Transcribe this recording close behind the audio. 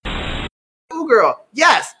girl.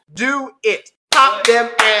 Yes, do it. Pop them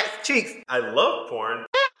ass cheeks. I love porn.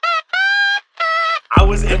 I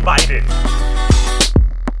was invited.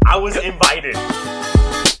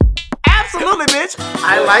 Absolutely, bitch.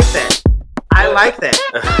 I like that.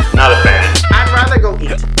 Not a fan. I'd rather go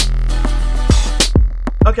eat.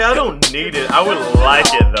 Okay, I don't need it. I would like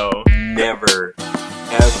it though. Never,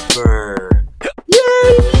 ever. Yay!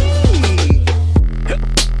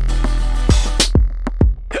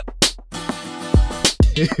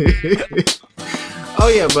 Oh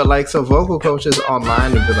yeah, but like, so vocal coaches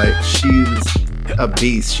online would be like, she's a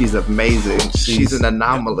beast, she's amazing, she's an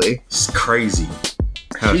anomaly. It's crazy.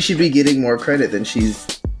 She should be getting more credit than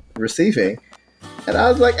she's receiving. And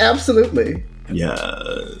I was like, absolutely.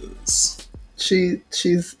 Yes.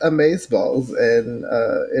 She's amazeballs, and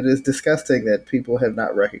it is disgusting that people have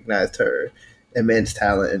not recognized her immense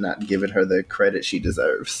talent and not given her the credit she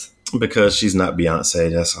deserves. Because she's not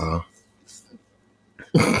Beyonce, that's all.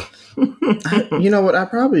 You know what? I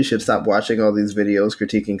probably should stop watching all these videos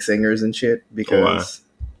critiquing singers and shit because,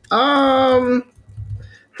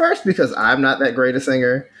 first, because I'm not that great a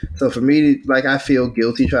singer. So for me, like, I feel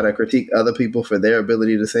guilty trying to critique other people for their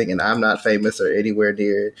ability to sing, and I'm not famous or anywhere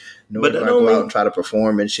near it. Nor do I go out and try to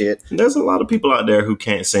perform and shit. There's a lot of people out there who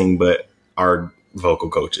can't sing but are vocal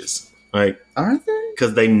coaches. Like, aren't they?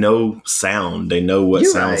 Because they know sound. They know what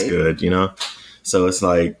sounds good, you know? So it's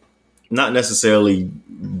like, not necessarily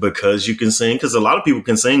because you can sing, because a lot of people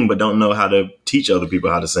can sing but don't know how to teach other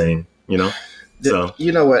people how to sing, you know? So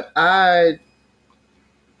you know what? I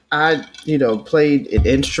played an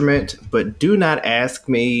instrument, but do not ask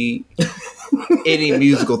me any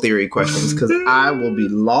musical theory questions because I will be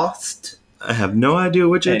lost. I have no idea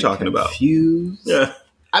what you're talking about. Confused. Yeah.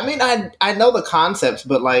 I mean, I know the concepts,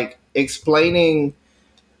 but like explaining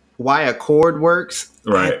why a chord works,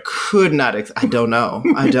 right? I could not. I don't know.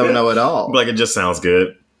 I don't know at all. Like, it just sounds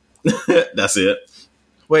good. That's it.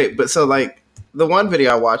 Wait, but so like the one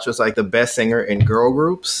video I watched was like the best singer in girl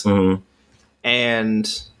groups,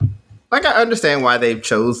 and like I understand why they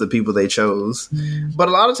chose the people they chose, but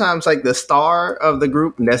a lot of times like the star of the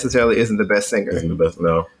group necessarily isn't the best singer. Isn't the best,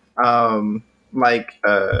 no. Like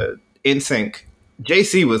NSYNC,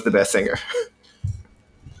 JC was the best singer.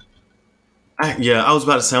 I was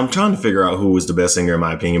about to say, I'm trying to figure out who was the best singer in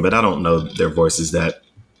my opinion, but I don't know their voices that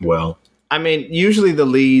well. I mean, usually the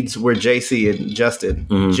leads were JC and Justin.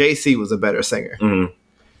 JC was a better singer.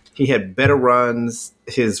 He had better runs.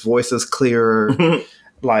 His voice was clearer.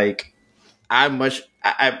 Like,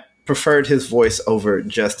 I preferred his voice over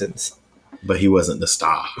Justin's. But he wasn't the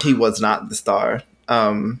star. He was not the star.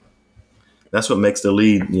 That's what makes the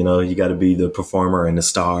lead. You know, you got to be the performer and the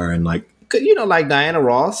star, and like, you know, like Diana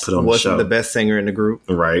Ross wasn't the best singer in the group,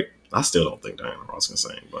 right? I still don't think Diana Ross can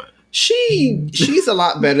sing, but she's a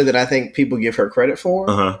lot better than I think people give her credit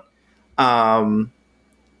for.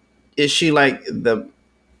 Is she like the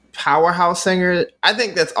powerhouse singer? I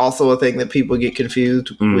think that's also a thing that people get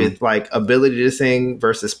confused with, like ability to sing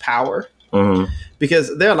versus power.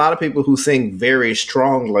 Because there are a lot of people who sing very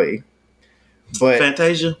strongly, but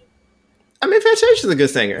Fantasia. I mean, Fantasia's a good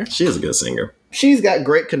singer. She is a good singer. She's got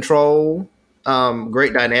great control,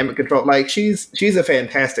 great dynamic control. Like she's a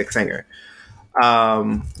fantastic singer.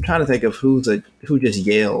 I'm trying to think of who just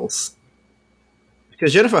yells.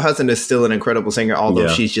 Because Jennifer Hudson is still an incredible singer, although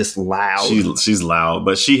she's just loud. She's loud,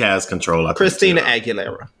 but she has control. Christina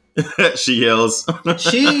Aguilera. She yells.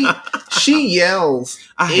 she yells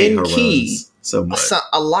in key so much.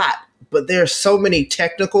 A lot, but there are so many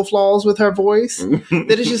technical flaws with her voice that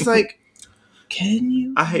it's just like, can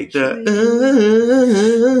you? I hate that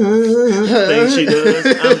thing she does.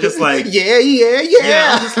 I'm just like, yeah.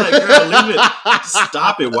 I'm just like, girl, leave it. Just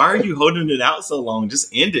stop it. Why are you holding it out so long? Just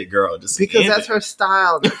end it, girl. Because that's her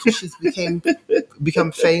style. That's what she's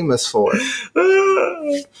become famous for.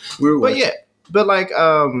 But like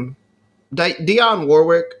Dionne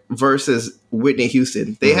Warwick versus Whitney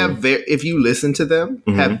Houston, they have if you listen to them,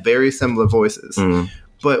 have very similar voices.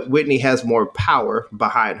 But Whitney has more power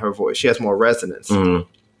behind her voice. She has more resonance.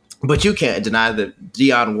 But you can't deny that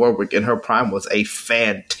Dionne Warwick in her prime was a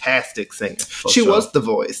fantastic singer. She was the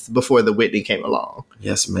voice before the Whitney came along.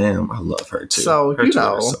 Yes, ma'am. I love her too. So, her is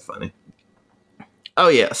so funny. Oh,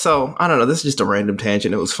 yeah. So, I don't know. This is just a random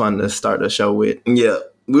tangent. It was fun to start a show with. Yeah.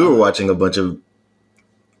 We were watching a bunch of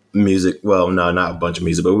music. Well, no, not a bunch of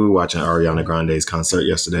music, but we were watching Ariana Grande's concert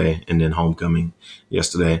yesterday and then Homecoming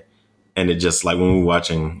yesterday. And it just, like, when we were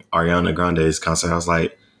watching Ariana Grande's concert, I was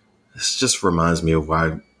like, this just reminds me of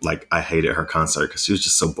why, like, I hated her concert because she was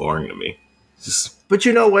just so boring to me. But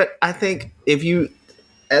you know what? I think if you,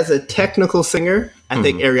 as a technical singer, I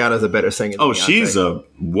think Ariana's a better singer than Beyonce. She's a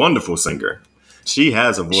wonderful singer. She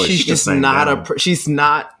has a voice. She's just not she's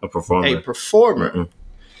not a performer.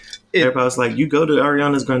 Everybody was like, you go to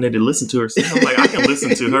Ariana Grande to listen to her sing. I'm like, I can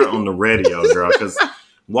listen to her on the radio, girl, because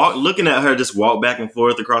looking at her just walk back and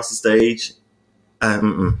forth across the stage,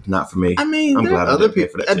 not for me. I mean, I'm glad other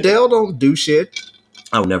people. For that Adele don't do shit.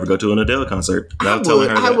 I would never go to an Adele concert.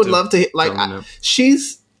 I would love to. Like, I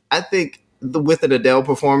think with an Adele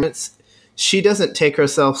performance, she doesn't take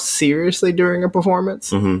herself seriously during a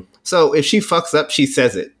performance. Mm-hmm. So if she fucks up, she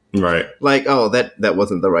says it. Right. Like, oh, that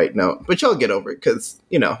wasn't the right note. But y'all get over it because,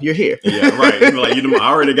 you're here. Yeah, right. Like,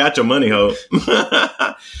 I already got your money, ho.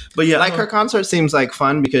 But yeah. Like, her concert seems like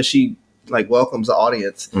fun because she, like, welcomes the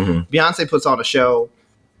audience. Mm-hmm. Beyonce puts on a show.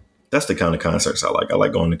 That's the kind of concerts I like. I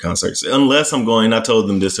like going to concerts. Unless I'm going, I told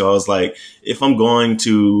them this, so I was like, if I'm going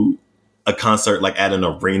to a concert, like, at an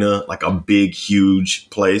arena, like a big, huge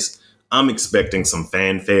place, I'm expecting some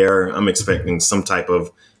fanfare. I'm expecting some type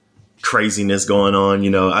of craziness going on.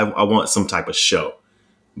 I want some type of show,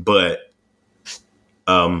 but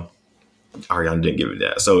Ariana didn't give me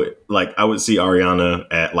that. So like I would see Ariana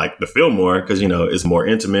at like the Fillmore because it's more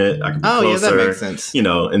intimate. I can be closer, yeah, that makes sense.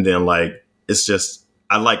 And then like it's just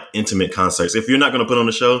I like intimate concerts. If you're not going to put on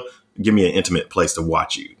a show, give me an intimate place to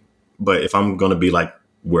watch you. But if I'm going to be like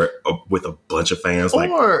with a bunch of fans, like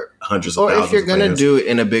hundreds of thousands, or if you're going to do it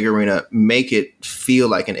in a big arena, make it feel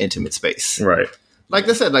like an intimate space, right? Like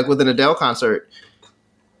I said, like with an Adele concert,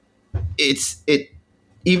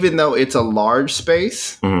 even though it's a large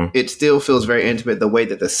space, it still feels very intimate. The way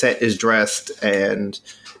that the set is dressed and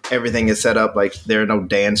everything is set up, like there are no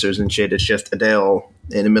dancers and shit. It's just Adele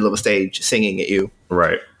in the middle of a stage singing at you,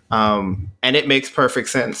 right? And it makes perfect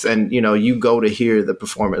sense. And you go to hear the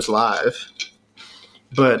performance live,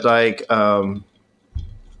 but like I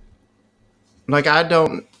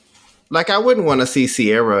wouldn't want to see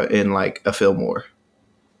Sierra in like a Fillmore.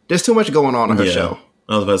 There's too much going on in her show.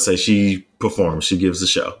 I was about to say she performs. She gives a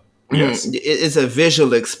show. Yes. It's a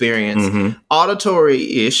visual experience.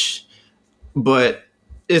 Auditory-ish, but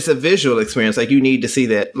it's a visual experience. Like, you need to see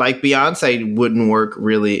that. Like, Beyonce wouldn't work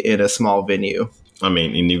really in a small venue. I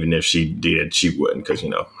mean, and even if she did, she wouldn't because,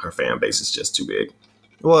 her fan base is just too big.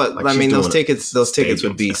 Well, like, I mean, those tickets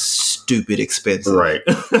would be stupid expensive. Right.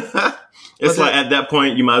 It's like, at that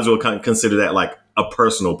point, you might as well consider that, like, a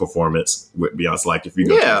personal performance with Beyonce, like if you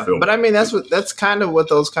go to the film. But I mean that's kind of what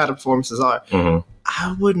those kind of performances are. I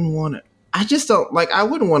wouldn't want to. I just don't like. I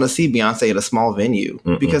wouldn't want to see Beyonce at a small venue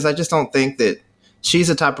because I just don't think that she's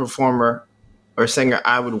the type of performer or singer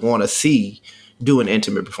I would want to see do an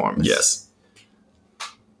intimate performance. Yes.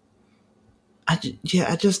 I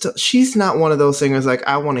just she's not one of those singers like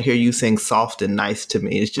I want to hear you sing soft and nice to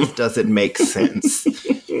me. It just doesn't make sense.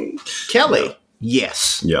 Kelly,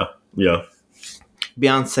 yes. Yeah.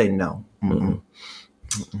 Beyonce, no. All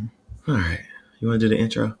right. You want to do the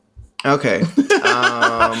intro? Okay.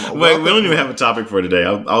 Wait, we don't even have a topic for today.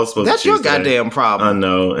 I was supposed That's to choose your goddamn problem. I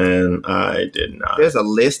know, and I did not. There's a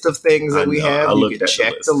list of things that we have. You can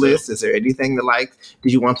check the list. Is there anything that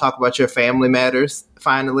did you want to talk about your family matters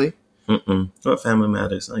finally? What family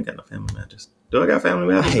matters? I ain't got no family matters. Do I got family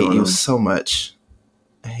matters? I hate you so much.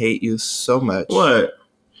 What?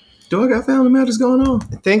 Do I got family matters going on?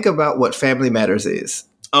 Think about what family matters is.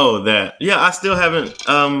 Oh, that. Yeah, I still haven't. Get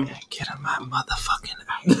on my motherfucking.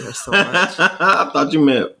 I hate her so much. I thought you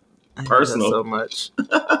meant personal. So much.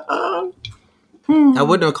 I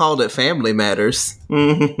wouldn't have called it family matters.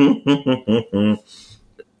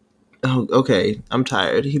 Oh, okay. I'm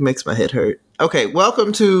tired. He makes my head hurt. Okay,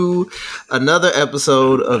 welcome to another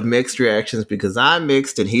episode of Mixed Reactions because I'm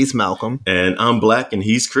mixed and he's Malcolm. And I'm black and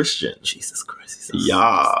he's Christian. Jesus Christ.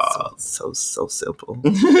 So simple.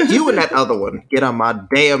 You and that other one get on my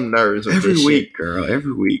damn nerves with every this week, shit. Girl.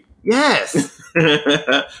 Every week. Yes.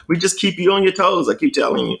 We just keep you on your toes. I keep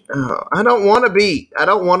telling you. I don't want to be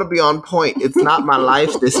on point. It's not my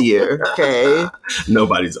life this year. Okay.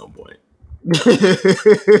 Nobody's on point.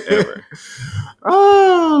 Ever.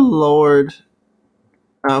 Oh, Lord.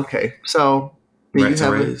 Okay, so rants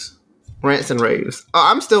and raves. Rants and raves.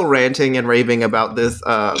 I'm still ranting and raving about this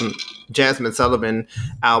Jasmine Sullivan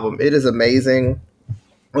album. It is amazing.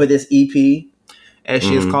 Or this EP, as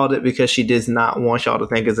she has called it, because she does not want y'all to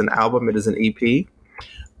think it's an album. It is an EP. It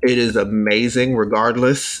is amazing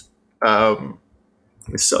regardless.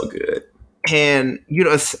 It's so good. And,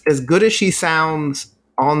 as good as she sounds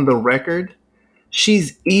on the record,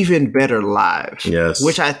 she's even better live. Yes.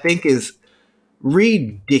 Which I think is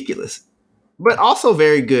ridiculous, but also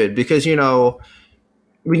very good because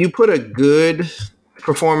when you put a good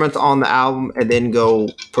performance on the album and then go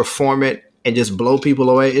perform it and just blow people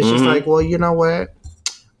away, it's just like, well, you know what?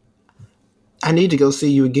 I need to go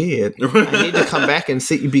see you again. I need to come back and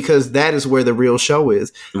see you because that is where the real show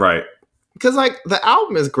is. Right. Because like the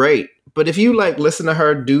album is great, but if you like listen to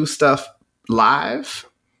her do stuff live,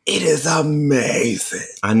 it is amazing.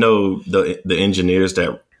 I know the engineers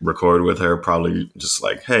that record with her probably just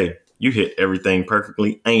like, hey, you hit everything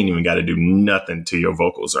perfectly. I ain't even got to do nothing to your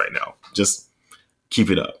vocals right now. Just keep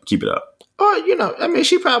it up. Keep it up. Or, you know, I mean,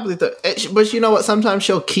 she probably, but you know what? Sometimes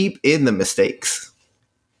she'll keep in the mistakes.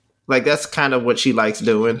 Like, that's kind of what she likes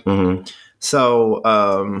doing. Mm-hmm. So,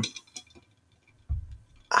 I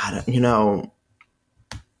don't, you know,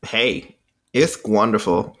 hey, it's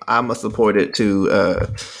wonderful. I'm going to support it to,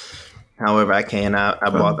 however I can. I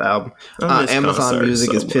bought the album. Amazon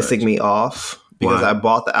Music is pissing me off because I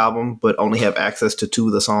bought the album, but only have access to 2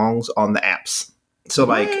 of the songs on the apps. So,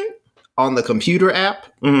 like, on the computer app,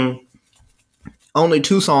 only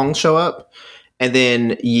 2 songs show up. And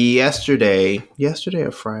then yesterday I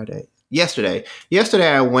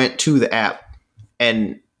went to the app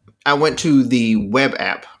and I went to the web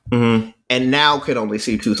app and now could only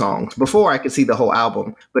see 2 songs. Before I could see the whole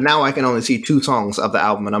album, but now I can only see 2 songs of the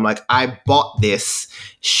album. And I'm like, I bought this.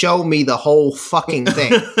 Show me the whole fucking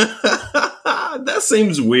thing. That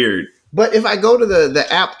seems weird. But if I go to the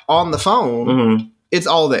app on the phone, it's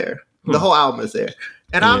all there. The whole album is there.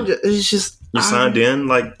 And it's just... You signed in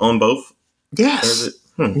like on both? Yes.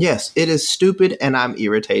 Yes, it is stupid and I'm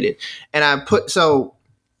irritated. And I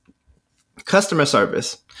customer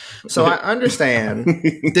service. So I understand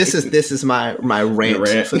this is my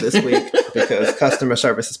rant for this week because customer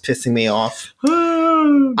service is pissing me off.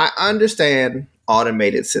 I understand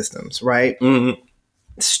automated systems, right?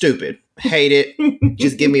 Stupid. Hate it.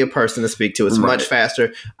 Just give me a person to speak to. It's much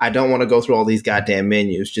faster. I don't want to go through all these goddamn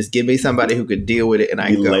menus. Just give me somebody who could deal with it and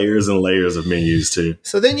I can go. Layers and layers of menus too.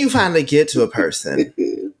 So then you finally get to a person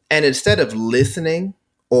and instead of listening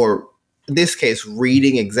or in this case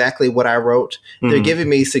reading exactly what I wrote, they're giving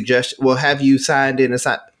me suggestions. Well, have you signed in and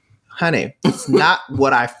signed? Honey, it's not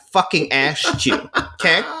what I fucking asked you.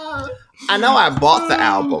 Okay? I know I bought the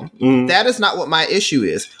album. That is not what my issue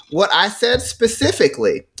is. What I said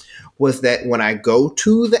specifically was that when I go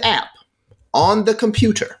to the app on the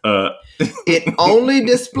computer, it only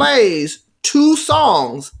displays 2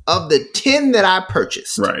 songs of the 10 that I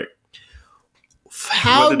purchased. Right.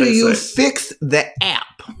 How do you fix the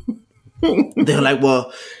app? They're like,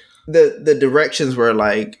 well, the directions were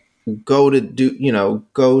like, go to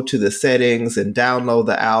the settings and download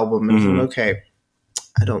the album. And like, okay,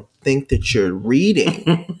 I don't think that you're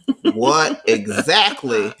reading what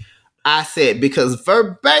exactly I said, because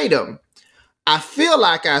verbatim, I feel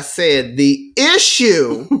like I said the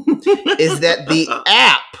issue is that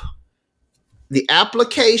the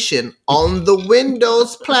application on the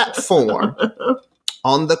Windows platform,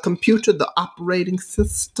 on the computer, the operating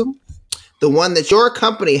system, the one that your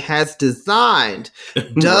company has designed,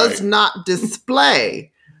 does not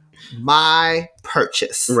display my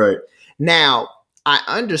purchase. Right. Now, I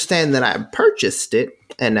understand that I purchased it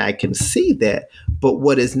and I can see that. But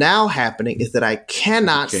what is now happening is that I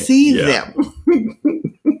cannot see them.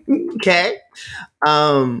 Okay?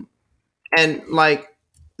 And like,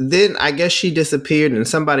 then I guess she disappeared and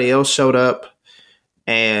somebody else showed up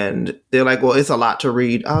and they're like, well, it's a lot to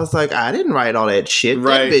read. I was like, I didn't write all that shit.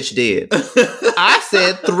 Right. That bitch did. I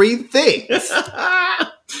said 3 things.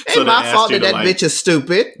 Ain't my fault that bitch is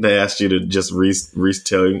stupid. They asked you to just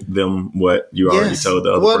retell them what you already told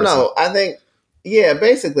the other person. Well, no, I think,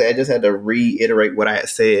 basically I just had to reiterate what I had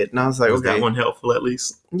said. And I was like, was that one helpful at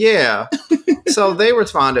least? Yeah. So they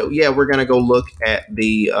responded, we're going to go look at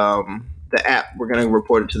the app. We're going to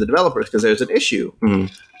report it to the developers because there's an issue. And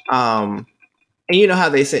you know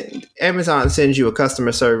how Amazon sends you a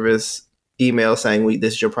customer service email saying,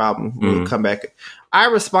 this is your problem. We'll come back. I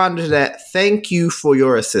responded to that. Thank you for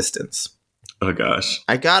your assistance. Oh, gosh.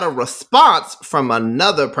 I got a response from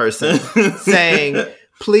another person saying,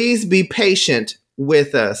 please be patient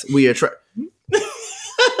with us. We are trying.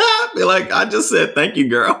 Be like, I just said thank you,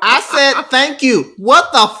 girl. I said thank you. What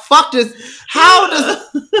the fuck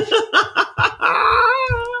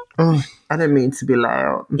I didn't mean to be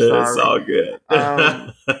loud. I'm sorry. It's all good.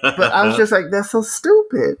 But I was just like, that's so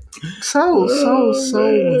stupid. So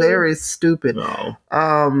very stupid. No.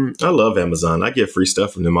 I love Amazon. I get free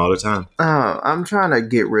stuff from them all the time. I'm trying to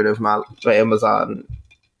get rid of my Amazon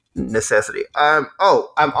necessity. I'm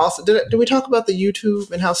also, did we talk about the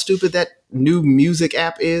YouTube and how stupid that new music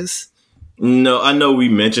app is? No, I know we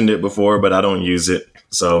mentioned it before, but I don't use it.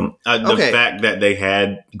 So the fact that they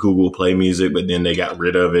had Google Play Music, but then they got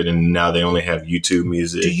rid of it, and now they only have YouTube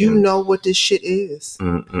Music. Do you know what this shit is?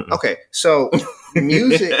 Okay, so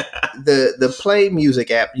music, the Play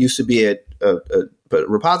Music app used to be a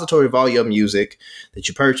repository of all your music that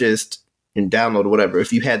you purchased and download or whatever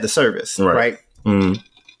if you had the service, right? Mm-hmm.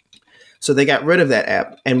 So they got rid of that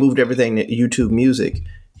app and moved everything to YouTube Music.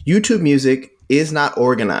 YouTube Music is not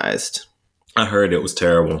organized. I heard it was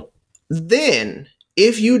terrible. Then,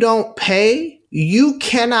 if you don't pay, you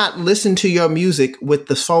cannot listen to your music with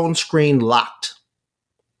the phone screen locked.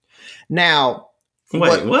 Now,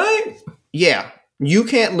 what? Yeah, you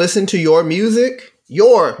can't listen to your music, the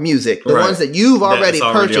ones that you've already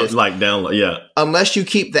purchased, like download, unless you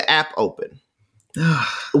keep the app open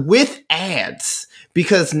with ads.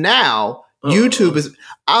 Because now YouTube is.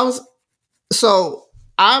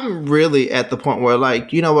 I'm really at the point where,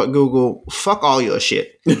 like, you know what, Google, fuck all your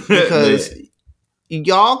shit, because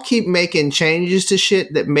y'all keep making changes to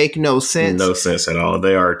shit that make no sense. No sense at all.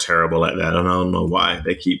 They are terrible at that, and I don't know why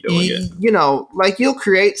they keep doing it. You know, like, you'll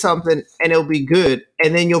create something and it'll be good,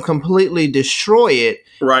 and then you'll completely destroy it,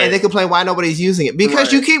 right? And they complain why nobody's using it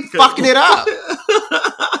because you keep fucking it up.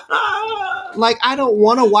 Like, I don't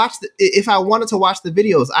want to watch if I wanted to watch the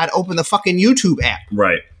videos, I'd open the fucking YouTube app.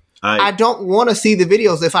 Right. I don't want to see the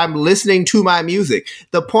videos if I'm listening to my music.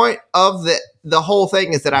 The point of the whole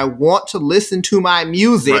thing is that I want to listen to my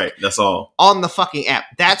music. Right, that's all. On the fucking app.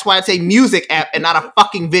 That's why it's a music app and not a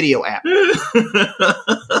fucking video app.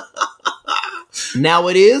 Now,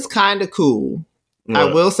 it is kind of cool. I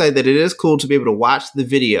will say that it is cool to be able to watch the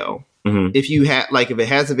video. Mm-hmm. If you have, like, if it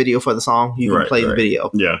has a video for the song, you can play the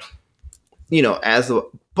video. Yeah. You know,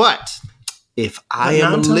 but if I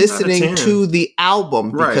am listening to the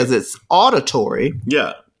album because it's auditory,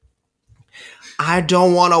 I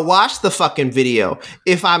don't want to watch the fucking video.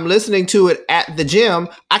 If I'm listening to it at the gym,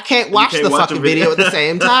 I can't watch the fucking video at the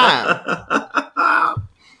same time.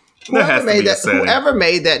 Whoever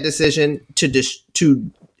made that decision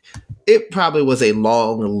to it probably was a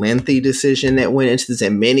long, lengthy decision that went into this,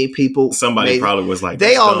 and many people. Somebody probably was like,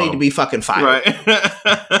 they all need to be fucking fired. Right.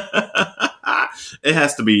 It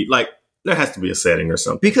has to be like, there has to be a setting or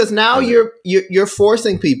something. Because now you're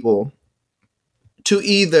forcing people to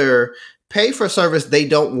either pay for a service they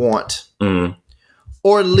don't want,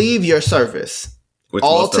 or leave your service altogether.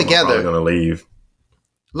 Most of them are probably going to leave.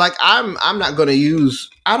 Like, I'm not going to use.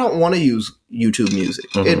 I don't want to use YouTube Music.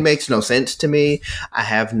 Mm-hmm. It makes no sense to me.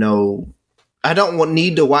 I don't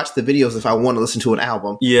need to watch the videos if I want to listen to an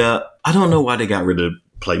album. Yeah, I don't know why they got rid of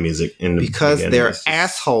Play Music because they're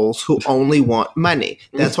assholes who only want money.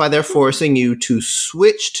 That's why they're forcing you to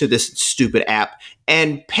switch to this stupid app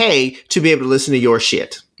and pay to be able to listen to your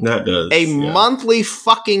shit. That does monthly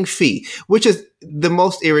fucking fee, which is the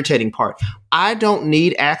most irritating part. I don't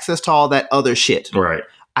need access to all that other shit. Right.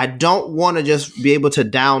 I don't want to just be able to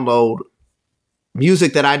download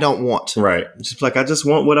music that I don't want. Right. Just like, I just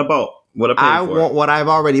want what I bought. I want what I've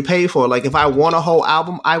already paid for. Like, if I want a whole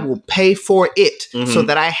album, I will pay for it so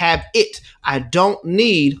that I have it. I don't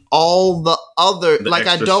need all the other.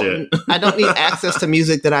 I don't need access to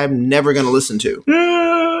music that I'm never going to listen to.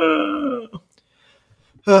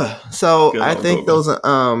 So I think those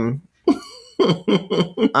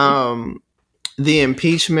the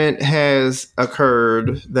impeachment has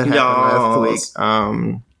occurred that happened last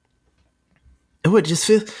week. It would just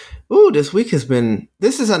feel. This week has been.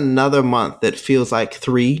 This is another month that feels like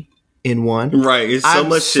 3 in 1. Right, it's so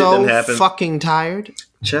much shit that happened. Fucking tired.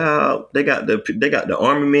 Child, they got the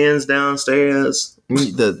army men's downstairs.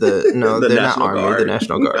 They're not army. Guard. The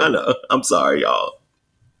National Guard. I know. I'm sorry, y'all,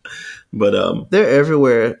 but they're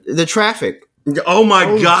everywhere. The traffic. Oh my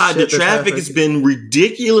god, the traffic has been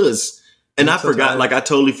ridiculous. And I forgot. Like, I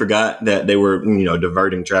totally forgot that they were,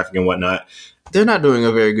 diverting traffic and whatnot. They're not doing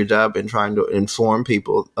a very good job in trying to inform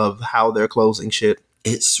people of how they're closing shit.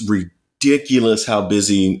 It's ridiculous how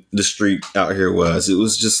busy the street out here was. It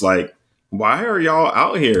was just like, why are y'all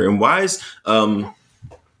out here? And why is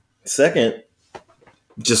Second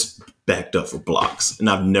just backed up for blocks? And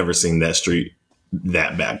I've never seen that street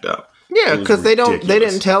that backed up. Yeah, because they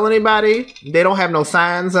didn't tell anybody. They don't have no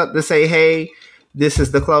signs up to say, hey, this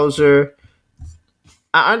is the closure.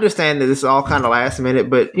 I understand that this is all kind of last minute,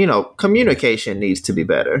 but, communication needs to be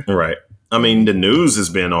better. Right. I mean, the news has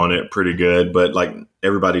been on it pretty good, but, like,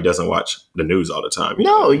 everybody doesn't watch the news all the time.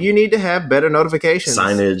 You need to have better notifications.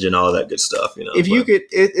 Signage and all that good stuff, If you could,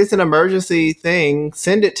 it's an emergency thing,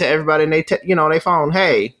 send it to everybody and they phone,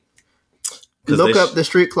 hey, look up the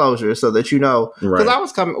street closure so that you know.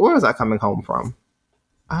 Because where was I coming home from?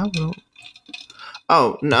 I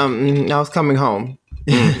was coming home.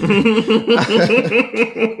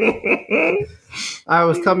 I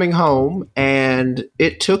was coming home and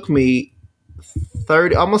it took me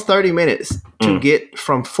almost 30 minutes to get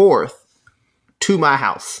from 4th to my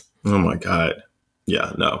house. Oh my god.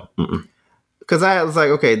 Yeah, no. Mm-mm. Because I was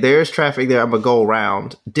like, okay, there's traffic there. I'm going to go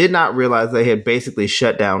around. Did not realize they had basically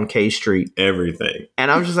shut down K Street. Everything. And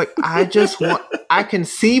I was just like, I can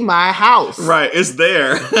see my house. Right. It's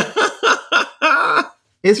there.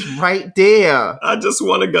 It's right there. I just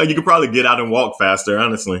want to go. You could probably get out and walk faster,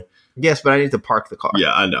 honestly. Yes, but I need to park the car.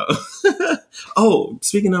 Yeah, I know. Oh,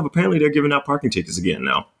 speaking of, apparently they're giving out parking tickets again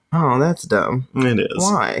now. Oh, that's dumb. It is.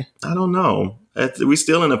 Why? I don't know. We're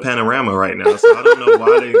still in a panorama right now, so I don't know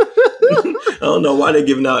why they. I don't know why they're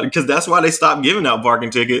giving out, because that's why they stopped giving out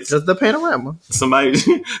parking tickets. Just the panorama. Somebody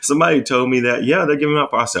told me that they're giving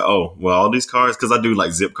out. I said, oh well, all these cars, because I do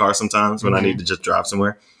like zip cars sometimes when I need to just drive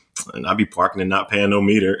somewhere, and I be parking and not paying no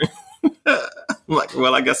meter. I'm like,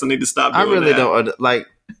 well, I guess I need to stop doing I really that. don't like.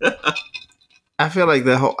 I feel like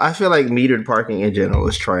metered parking in general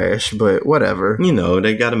is trash, but whatever. You know,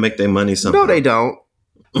 they got to make their money somehow. No, they don't.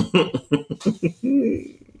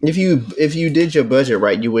 If you did your budget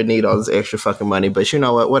right, you would need all this extra fucking money. But you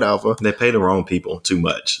know what? Whatever. They pay the wrong people too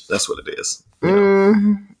much. That's what it is.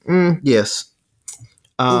 Yes.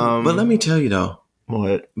 But let me tell you though.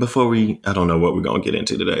 What? Before I don't know what we're gonna get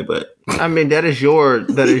into today, but I mean that is your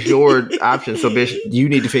option. So bitch, you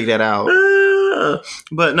need to figure that out.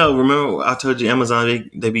 But no, remember I told you Amazon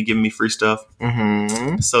they be giving me free stuff.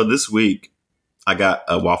 Mm-hmm. So this week I got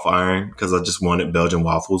a waffle iron because I just wanted Belgian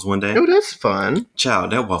waffles one day. Oh, that's fun.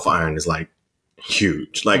 Child, that waffle iron is like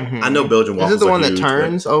huge. Like I know Belgian waffles. Is it the one huge, that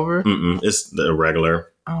turns over? It's the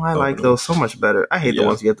regular. Oh, I like those so much better. I hate the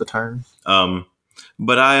ones you get the turn.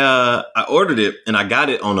 But I ordered it and I got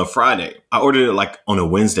it on a Friday. I ordered it like on a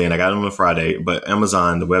Wednesday and I got it on a Friday. But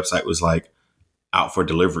Amazon, the website was like out for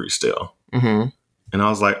delivery still. Mm-hmm. And I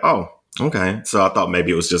was like, oh, okay. So I thought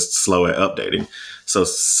maybe it was just slow at updating. So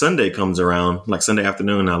Sunday comes around, like Sunday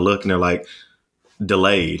afternoon, and I look and they're like,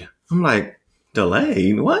 delayed. I'm like,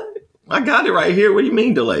 delayed? What? I got it right here. What do you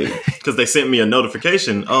mean delayed? Because they sent me a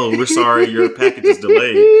notification. Oh, we're sorry, your package is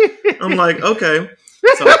delayed. I'm like, okay.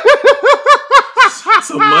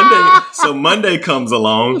 So Monday comes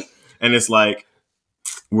along and it's like,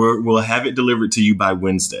 we'll have it delivered to you by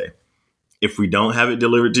Wednesday. If we don't have it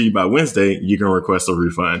delivered to you by Wednesday, you can request a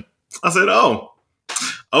refund. I said, oh,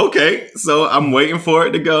 okay. So I'm waiting for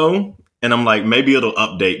it to go. And I'm like, maybe it'll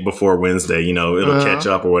update before Wednesday, it'll catch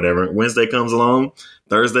up or whatever. Wednesday comes along,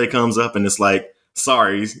 Thursday comes up and it's like,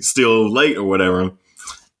 sorry, still late or whatever.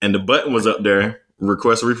 And the button was up there,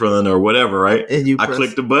 request a refund or whatever, right? I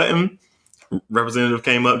clicked the button. Representative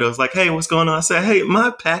came up. They was like, hey, what's going on? I said, hey, my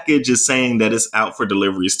package is saying that it's out for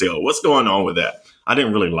delivery still. What's going on with that? I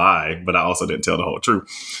didn't really lie, but I also didn't tell the whole truth.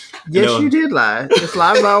 Yes, you did lie. Just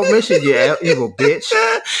lie about omission, you evil bitch.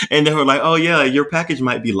 And they were like, oh, yeah, your package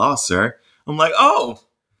might be lost, sir. I'm like, oh,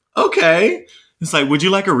 okay. It's like, would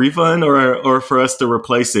you like a refund or for us to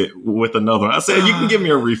replace it with another one? I said, you can give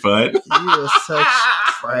me a refund. You are such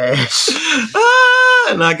trash.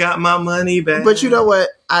 And I got my money back. But you know what?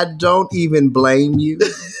 I don't even blame you.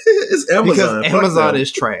 It's Amazon. Because Amazon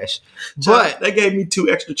is trash. But they gave me 2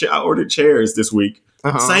 extra chairs. I ordered chairs this week.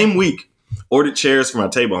 Same week. Ordered chairs for my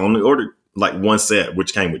table. I only ordered like 1 set,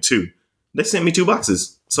 which came with 2. They sent me 2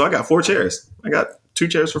 boxes. So I got 4 chairs. I got 2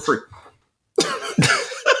 chairs for free.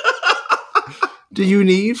 Do you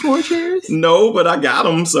need 4 chairs? No, but I got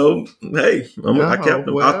them. So, hey, I kept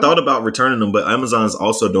them. Well, I thought about returning them, but Amazon's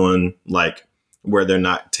also doing like where they're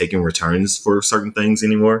not taking returns for certain things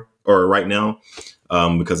anymore or right now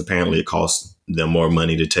because apparently it costs them more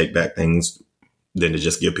money to take back things than to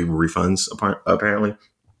just give people refunds, apparently.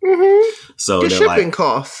 Mm-hmm. So the shipping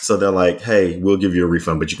costs. So they're like, hey, we'll give you a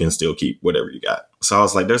refund, but you can still keep whatever you got. So I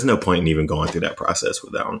was like, there's no point in even going through that process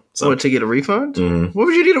with that one. So, to get a refund? Mm-hmm. What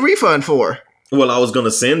would you need a refund for? Well, I was going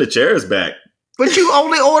to send the chairs back. But you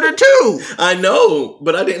only ordered 2. I know,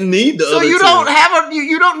 but I didn't need the other 2. So you don't have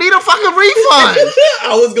you don't need a fucking refund.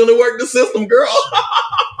 I was going to work the system, girl.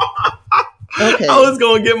 Okay. I was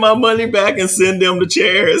going to get my money back and send them the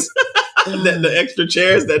chairs. the extra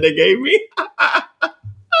chairs that they gave me.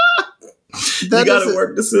 You got to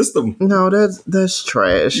work the system. No, that's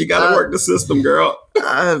trash. You got to work the system, girl.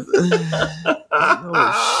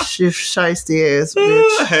 Shiesty ass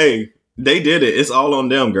bitch. Hey, they did it. It's all on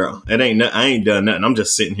them, girl. I ain't done nothing. I'm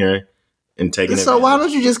just sitting here and taking it. So why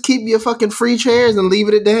don't you just keep your fucking free chairs and leave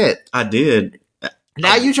it at that? I did.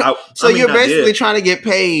 Now you're basically trying to get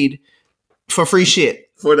paid for free shit.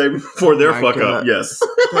 For their fuck up, yes.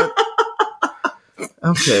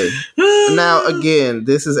 Okay. Now, again,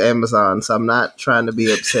 this is Amazon, so I'm not trying to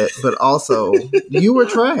be upset, but also, you were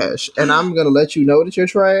trash, and I'm going to let you know that you're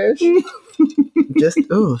trash.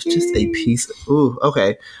 It's just a piece of... Ooh,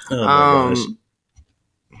 okay. Oh, my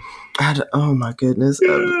gosh. Oh, my goodness.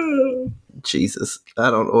 Jesus, I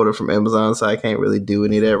don't order from Amazon, so I can't really do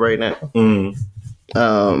any of that right now.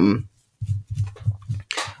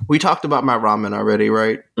 We talked about my ramen already,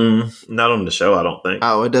 right? Not on the show, I don't think.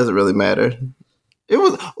 Oh, it doesn't really matter. It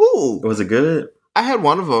was. Ooh, Was it good? I had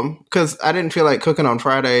one of them because I didn't feel like cooking on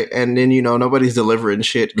Friday, and then nobody's delivering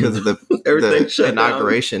shit because of the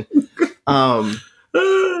inauguration.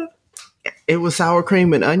 It was sour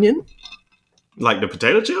cream and onion. Like the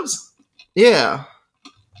potato chips? Yeah.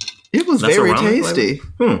 It was very tasty.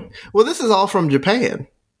 Well, this is all from Japan.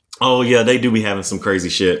 Oh, yeah, they do be having some crazy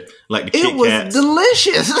shit. Like the Kit Kats. It was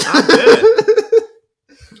delicious. I bet.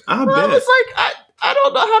 I was like, I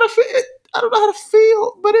don't know how to feel. I don't know how to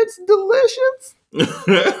feel, but it's delicious.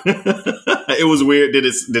 It was weird. Did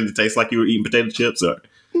it taste like you were eating potato chips? Or?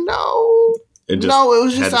 No. It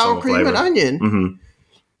was just sour cream and onion. Mm-hmm.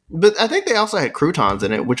 But I think they also had croutons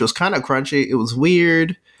in it, which was kind of crunchy. It was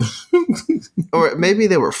weird. Or maybe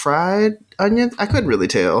they were fried onions. I couldn't really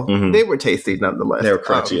tell. Mm-hmm. They were tasty nonetheless. They were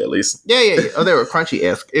crunchy at least. Yeah. Oh, they were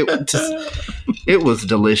crunchy-esque. It was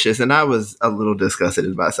delicious. And I was a little disgusted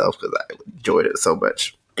in myself because I enjoyed it so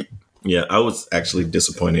much. Yeah, I was actually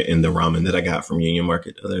disappointed in the ramen that I got from Union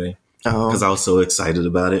Market the other day. Because I was so excited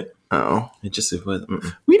about it. Oh. It was.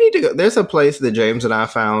 We need to go. There's a place that James and I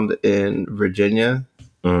found in Virginia.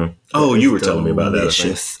 Oh, you were telling me about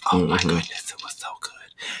that. Oh my goodness, it was so good.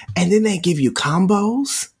 And then they give you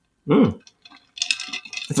combos. What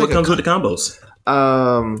comes with the combos?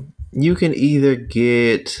 You can either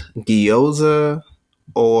get gyoza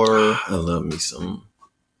or I love me some.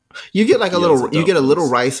 You get like a little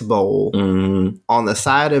rice bowl on the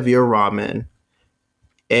side of your ramen,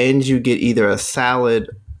 and you get either a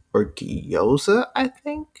salad or gyoza. I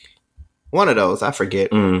think one of those. I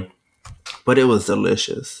forget. But it was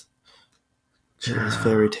delicious. It was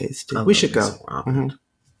very tasty. We should go.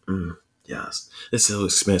 Yes. It's so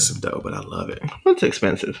expensive, though, but I love it. What's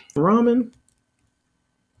expensive? Ramen.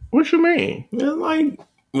 What you mean? Yeah,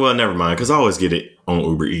 well, never mind, because I always get it on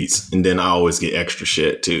Uber Eats, and then I always get extra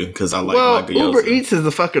shit, too, because I like my gyoza. Uber Eats is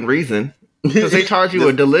the fucking reason. Because they charge you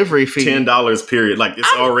a delivery fee. $10 period. Like,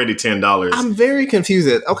 it's already $10. I'm very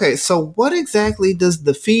confused. Okay, so what exactly does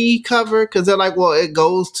the fee cover? Because they're like, well, it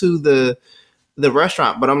goes to the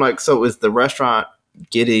restaurant. But I'm like, so is the restaurant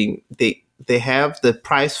getting... They have the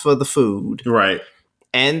price for the food. Right.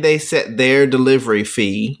 And they set their delivery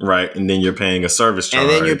fee. Right. And then you're paying a service charge. And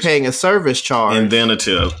then you're paying a service charge. And then a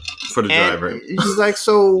tip for the driver. He's like,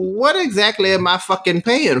 so what exactly am I fucking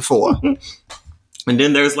paying for? And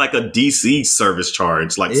then there's like a DC service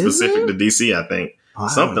charge, like specific to DC, I think.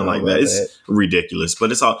 Something like that. It's ridiculous.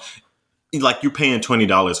 But it's all like you're paying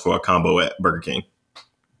 $20 for a combo at Burger King.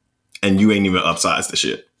 And you ain't even upsized the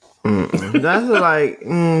shit. That's like,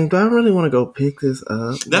 do I really want to go pick this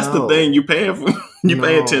up? That's the thing. You're paying paying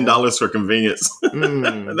 $10 for convenience.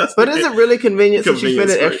 But is it really convenient since you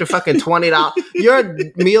spend an extra fucking $20? Your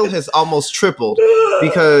meal has almost tripled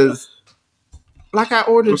because... Like I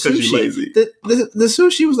ordered sushi. The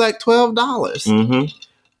sushi was like $12.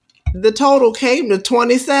 The total came to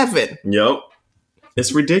 $27. Yep.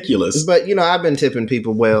 It's ridiculous. But I've been tipping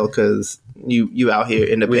people well because you out here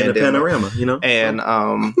in the panorama, and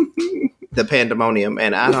the pandemonium,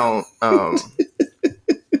 and I don't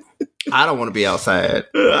want to be outside.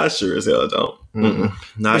 I sure as hell don't.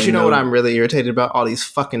 But you know what I'm really irritated about? All these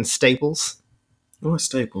fucking staples. What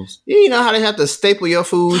staples? You know how they have to staple your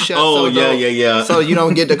food shut? Yeah. So you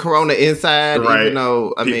don't get the corona inside, right. Even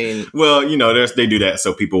though, I mean... Well, they do that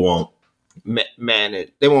so people won't...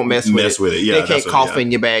 They won't mess with it. Yeah, they can't cough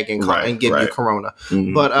in your bag and give you corona.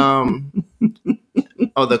 But,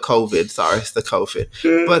 the COVID. Sorry, it's the COVID.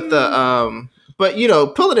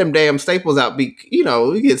 But pulling them damn staples out,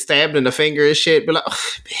 you get stabbed in the finger and shit, be like,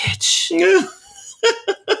 oh, bitch.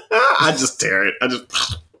 I just tear it.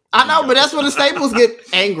 I know, but that's when the staples get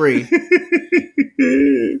angry.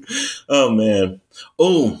 Oh, man.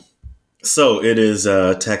 Oh, so it is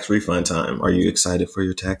tax refund time. Are you excited for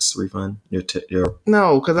your tax refund?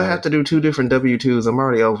 No, because I have to do 2 different W-2s. I'm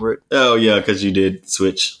already over it. Oh, yeah, because you did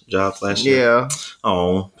switch jobs last year? Yeah.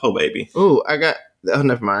 Oh, poor baby. Oh,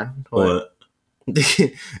 never mind. What?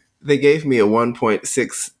 They gave me a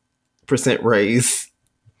 1.6% raise.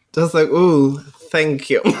 Just like, ooh, thank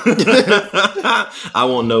you. I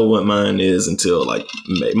won't know what mine is until like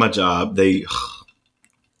May. My job, they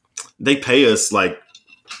pay us like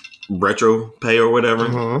retro pay or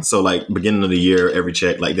whatever. So like beginning of the year, every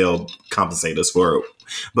check, like they'll compensate us for it.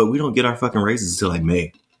 But we don't get our fucking raises until like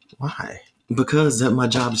May. Why? Because my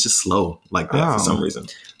job is just slow like that for some reason.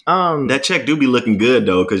 That check do be looking good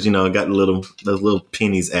though, because got those little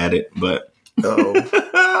pennies added, but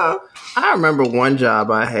I remember one job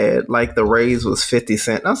I had, like the raise was 50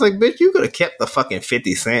 cents. I was like, bitch, you could have kept the fucking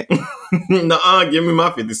 50 cent. Nuh-uh, give me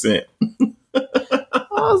my 50 cent.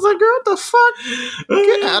 I was like, girl, what the fuck?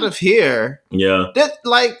 Get out of here. Yeah. That,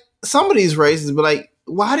 like, some of these raises, but like,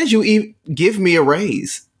 why did you even give me a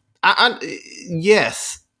raise?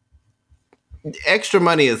 Yes. Extra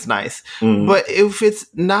money is nice. But if it's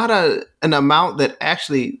not an amount that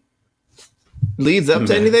actually leads up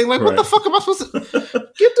to anything, like, what the fuck am I supposed to...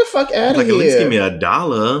 Get the fuck out of here. At least give me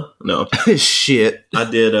 $1. No. Shit. I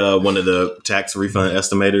did one of the tax refund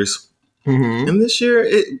estimators. Mm-hmm. And this year,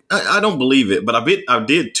 I don't believe it, but I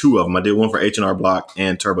did 2 of them. I did one for H&R Block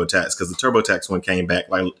and TurboTax, because the TurboTax one came back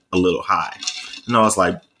like a little high. And I was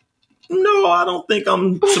like, no, I don't think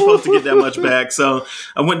I'm supposed to get that much back. So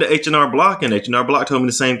I went to H&R Block, and H&R Block told me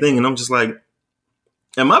the same thing. And I'm just like,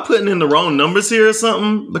 am I putting in the wrong numbers here or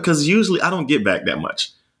something? Because usually I don't get back that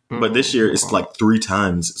much. But this year it's like 3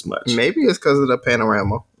 times as much. Maybe it's because of the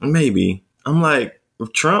panorama. Maybe. I'm like,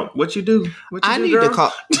 Trump, what you do? I need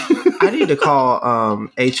to call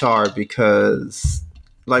HR because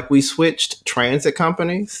like we switched transit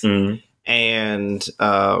companies and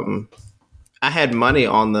I had money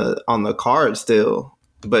on the card still,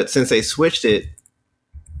 but since they switched it,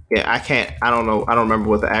 yeah, I don't remember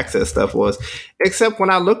what the access stuff was. Except when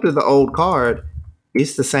I looked at the old card,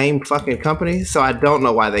 it's the same fucking company, so I don't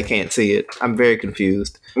know why they can't see it. I'm very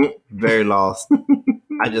confused, very lost.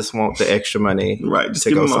 I just want the extra money. Right, just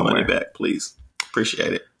give me my money back, please.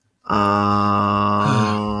 Appreciate it.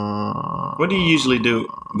 What do you usually do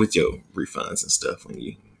with your refunds and stuff when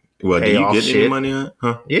you? Well, do you get any money on?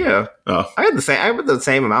 Huh? Yeah. Oh. I have the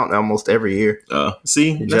same amount almost every year.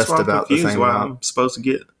 See, that's just why I'm about confused the same why amount. I'm supposed to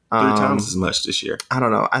get 3 times as much this year. I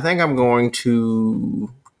don't know. I think I'm going to.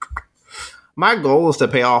 My goal is to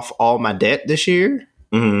pay off all my debt this year.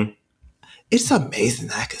 Mm-hmm. It's amazing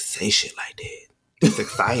that I could say shit like that. It's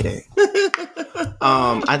exciting.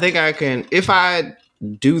 I think I can, if I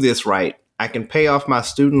do this right, I can pay off my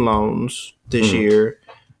student loans this year.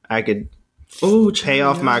 I could pay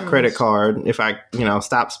off my credit card if I,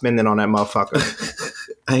 stop spending on that motherfucker.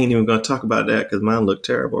 I ain't even gonna talk about that because mine look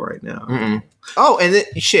terrible right now. Mm-mm. Oh, and then,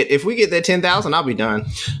 shit, if we get that 10,000, I'll be done.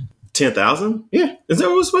 10,000? Yeah. Is that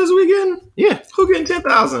what we're supposed to be getting? Yeah. Who getting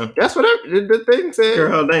 10,000? That's what the thing said.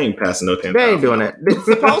 Girl, they ain't passing no 10,000. They ain't doing that.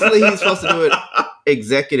 Supposedly he's supposed to do it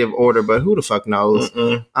executive order, but who the fuck knows?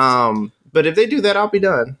 But if they do that, I'll be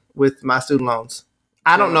done with my student loans.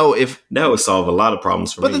 I don't know if that would solve a lot of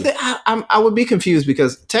problems for me. But I would be confused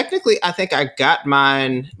because technically, I think I got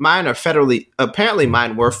mine. Mine are apparently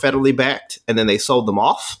mine were federally backed, and then they sold them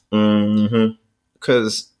off.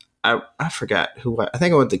 Because I forgot I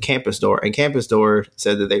think I went to Campus Door, and Campus Door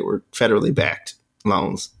said that they were federally backed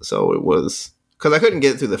loans. So it was because I couldn't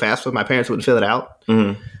get it through the FAFSA. My parents wouldn't fill it out.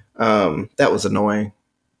 That was annoying.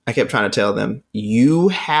 I kept trying to tell them, you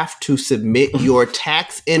have to submit your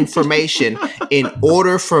tax information in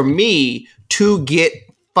order for me to get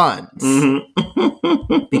funds.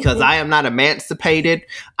 Because I am not emancipated.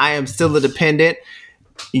 I am still a dependent.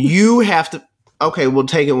 You have to. Okay, we'll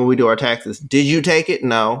take it when we do our taxes. Did you take it?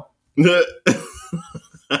 No.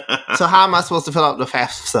 So how am I supposed to fill out the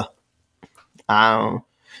FAFSA?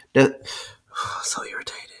 So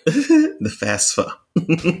irritated. The FAFSA.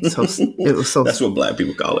 That's what black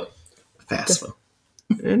people call it. FAFSA.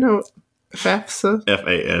 FAFSA.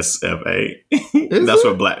 FASFA. That's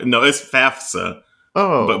what black. No, it's FAFSA.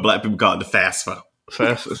 Oh, but black people call it the FAFSA.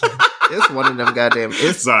 FAFSA. It's one of them goddamn.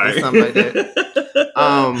 Sorry, it's something like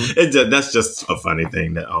that. That's just a funny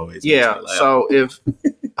thing that always. Yeah. So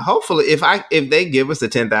hopefully if they give us the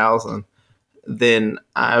 10,000, then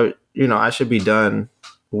I should be done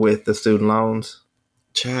with the student loans.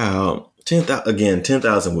 Child,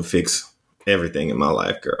 10,000 would fix everything in my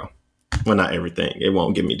life, girl. Well, not everything. It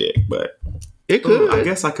won't give me dick, but it could. I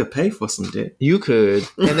guess I could pay for some dick. You could,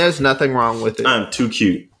 and there's nothing wrong with it. I'm too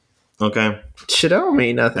cute. Okay. Shit, that don't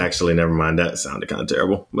mean nothing. Actually, never mind. That sounded kind of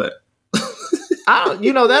terrible, but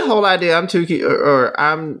that whole idea. I'm too cute, or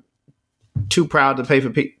I'm too proud to pay for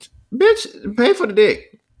bitch. Pay for the dick.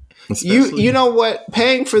 You know what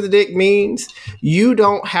paying for the dick means? You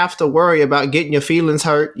don't have to worry about getting your feelings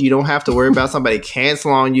hurt. You don't have to worry about somebody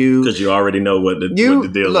cancel on you. Because you already know what the deal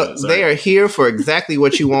is. Right? They are here for exactly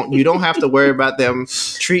what you want. You don't have to worry about them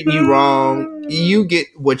treating you wrong. You get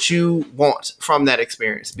what you want from that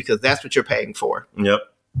experience because that's what you're paying for. Yep.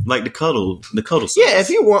 Like the cuddle size. Yeah, if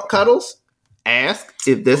you want cuddles, ask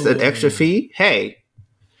if there's an extra fee. Hey,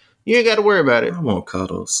 you ain't got to worry about it. I want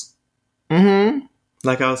cuddles. Mm-hmm.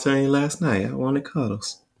 Like I was saying last night, I wanted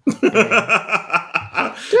cuddles.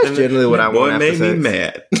 That's generally what I want. Boy, made me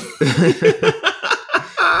mad.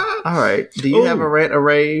 All right. Do you have a rant, a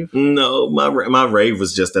rave? No, my rave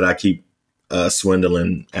was just that I keep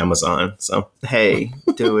swindling Amazon. So hey,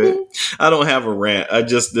 do it. I don't have a rant.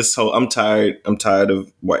 I'm tired. I'm tired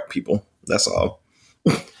of white people. That's all.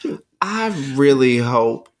 I really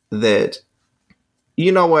hope that,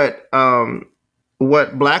 you know what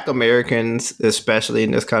Black Americans, especially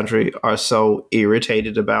in this country, are so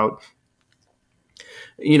irritated about,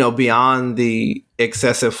 beyond the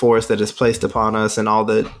excessive force that is placed upon us and all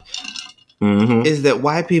that, is that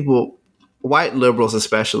white liberals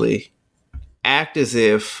especially, act as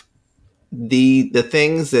if the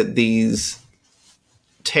things that these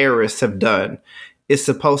terrorists have done is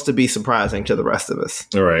supposed to be surprising to the rest of us.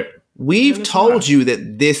 All right. We've told you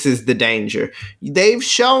that this is the danger. They've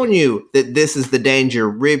shown you that this is the danger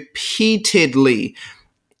repeatedly.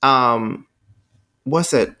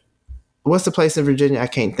 What's that? What's the place in Virginia? I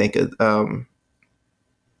can't think of. The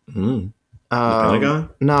Pentagon?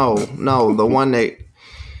 No, the one that.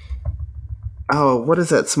 Oh, what is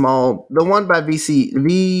that small? The one by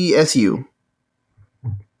VSU.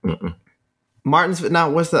 Martinsville. No,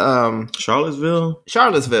 what's the Charlottesville?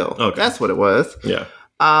 Charlottesville. Okay, that's what it was. Yeah.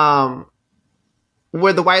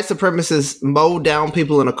 Where the white supremacists mowed down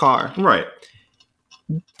people in a car. Right.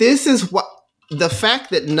 This is what the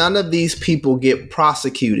fact that none of these people get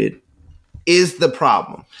prosecuted is the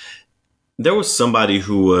problem. There was somebody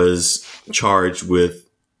who was charged with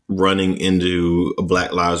running into a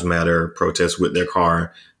Black Lives Matter protest with their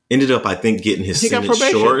car. Ended up, I think, getting his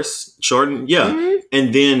sentence shortened. Yeah. Mm-hmm.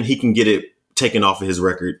 And then he can get it taken off of his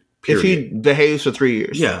record. Period. If he behaves for 3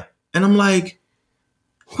 years. Yeah. And I'm like,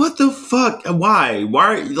 what the fuck? Why?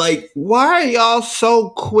 Why are y'all so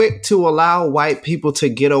quick to allow white people to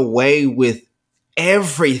get away with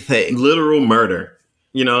everything? Literal murder,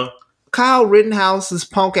 Kyle Rittenhouse's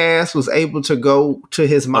punk ass was able to go to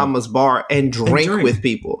his mama's bar and drink with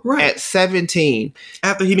people at 17.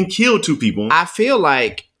 After he didn't kill 2 people. I feel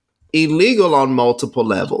like illegal on multiple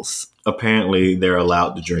levels. Apparently, they're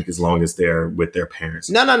allowed to drink as long as they're with their parents.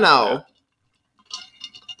 No. Yeah.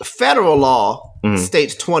 Federal law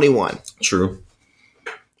states 21. True.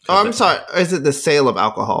 Oh, I'm sorry. Is it the sale of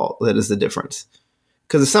alcohol that is the difference?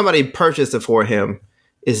 Because if somebody purchased it for him,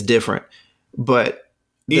 it's different. But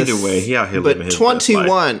either way, he out here living his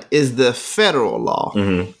 21 is the federal law.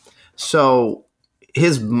 Mm-hmm. So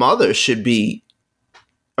his mother should be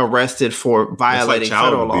arrested for violating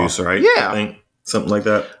federal abuse, law. Right? Yeah. I think something like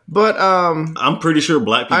that. But I'm pretty sure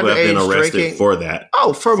Black people have been arrested for that.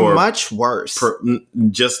 Oh, for much worse.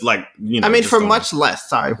 Just like, for much less.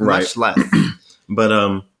 Sorry, much less.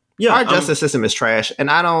 But yeah, our justice system is trash,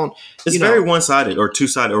 and I don't. It's very one-sided or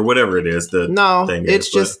two-sided or whatever it is.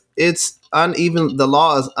 It's uneven. The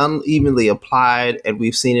law is unevenly applied, and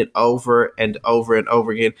we've seen it over and over and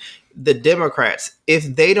over again. The Democrats,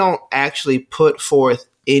 if they don't actually put forth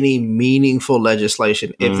any meaningful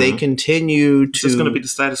legislation, if they continue to, it's going to be the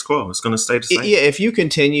status quo. It's going to stay the same. Yeah, if you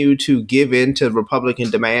continue to give in to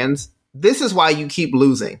Republican demands, this is why you keep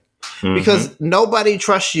losing. Because nobody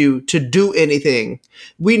trusts you to do anything.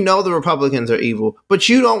 We know the Republicans are evil, but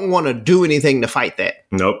you don't want to do anything to fight that.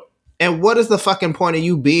 Nope. And what is the fucking point of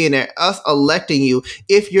you being there, us electing you,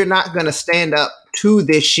 if you're not going to stand up to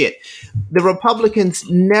this shit? The Republicans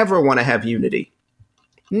never want to have unity.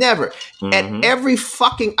 Never. At every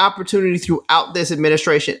fucking opportunity throughout this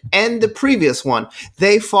administration and the previous one,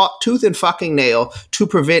 they fought tooth and fucking nail to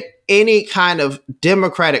prevent any kind of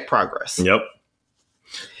democratic progress. Yep.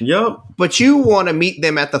 But you want to meet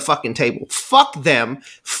them at the fucking table. Fuck them.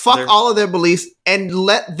 Fuck all of their beliefs and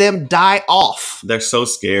let them die off. They're so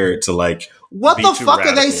scared to what the fuck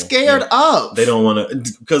radical. Are they scared of? They don't want to,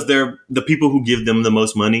 because they're the people who give them the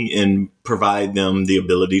most money and provide them the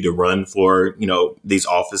ability to run for, these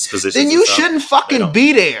office positions. Then you shouldn't fucking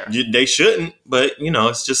be there. They shouldn't, but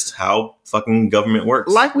it's just how fucking government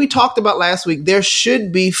works. Like we talked about last week, there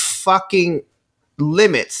should be fucking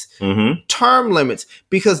limits, term limits,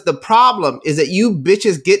 because the problem is that you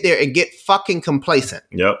bitches get there and get fucking complacent.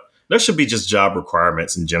 Yep. There should be just job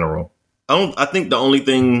requirements in general. I think the only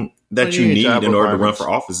thing that you need in order to run for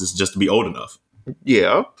office is just to be old enough.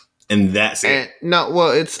 Yeah. And that's it.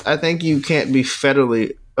 I think you can't be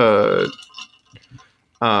federally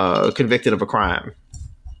convicted of a crime.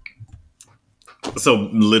 So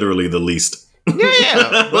literally the least.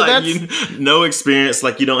 Yeah, but no experience.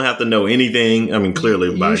 You don't have to know anything. I mean,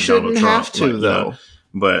 clearly by Donald Trump. You shouldn't have to, though.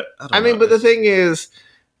 But but the thing is,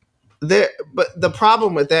 but the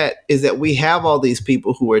problem with that is that we have all these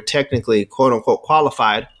people who are technically quote unquote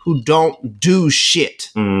qualified who don't do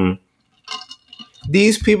shit.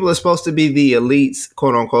 these people are supposed to be the elites,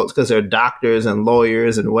 quote unquote, because they're doctors and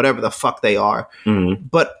lawyers and whatever the fuck they are,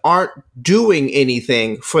 but aren't doing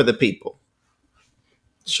anything for the people.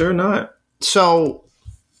 Sure not. So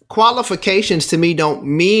qualifications to me don't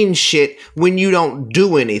mean shit when you don't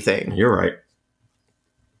do anything. You're right.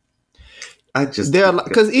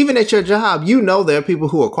 Because even at your job, you know there are people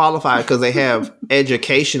who are qualified because they have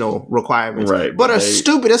educational requirements, right? But are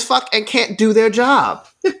stupid as fuck and can't do their job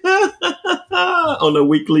on a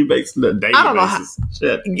weekly basis, a daily I don't basis.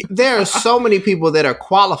 know. There are so many people that are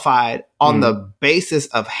qualified on the basis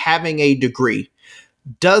of having a degree.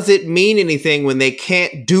 Does it mean anything when they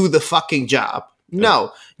can't do the fucking job?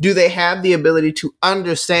 No. Do they have the ability to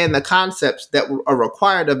understand the concepts that are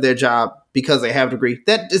required of their job because they have a degree?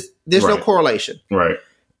 There's no correlation. Right.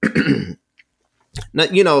 Now,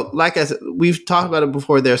 you know, like I said, we've talked about it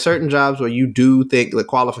before. There are certain jobs where you do think the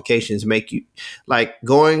qualifications make you, like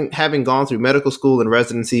having gone through medical school and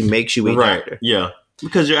residency makes you a doctor. Yeah.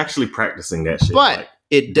 Because you're actually practicing that shit. But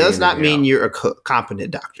it does not mean you're a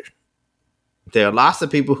competent doctor. There are lots of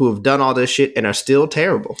people who have done all this shit and are still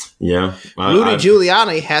terrible. Yeah. Rudy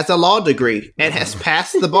Giuliani has a law degree and has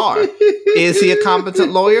passed the bar. Is he a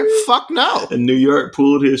competent lawyer? Fuck no. And New York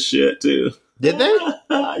pulled his shit too. Did they?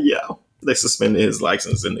 Yeah. They suspended his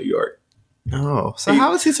license in New York. Oh, so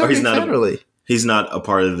how is he serving federally? He's not a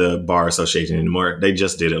part of the bar association anymore. They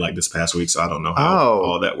just did it like this past week, so I don't know how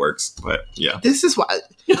all that works. But yeah. This is why.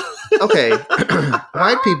 Okay.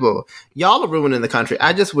 White people, y'all are ruining the country.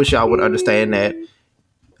 I just wish y'all would understand that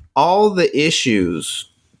all the issues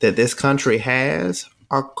that this country has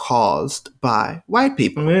are caused by white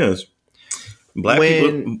people. It is. Black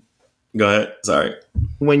people. Go ahead. Sorry.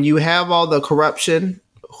 When you have all the corruption,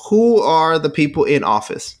 who are the people in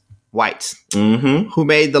office? Whites. Mm-hmm. Who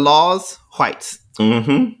made the laws? Whites.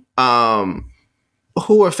 Mm-hmm.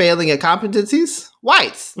 Who are failing at competencies?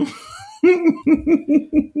 Whites.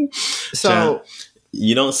 So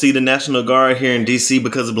you don't see the National Guard here in DC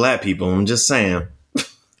because of black people. I'm just saying.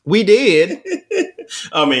 We did.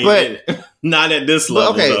 I mean, but not at this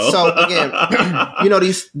level. Okay, though. So again, you know,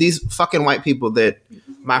 these fucking white people that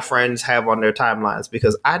my friends have on their timelines,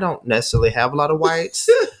 because I don't necessarily have a lot of whites.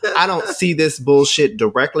 I don't see this bullshit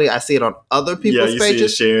directly. I see it on other people's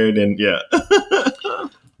pages. See it shared and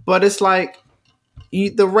But it's like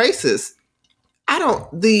the racists.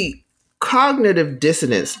 The cognitive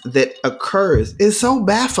dissonance that occurs is so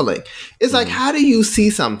baffling. It's like, how do you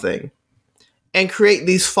see something and create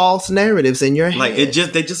these false narratives in your head? Like it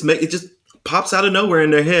just pops out of nowhere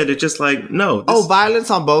in their head. It's just like, no.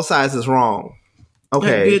 Violence on both sides is wrong.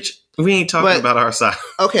 Okay, hey, bitch, we ain't talking about our side.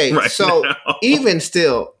 Okay, right so now. Even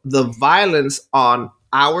still, the violence on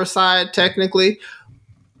our side, technically,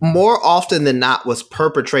 more often than not, was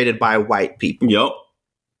perpetrated by white people. Yep.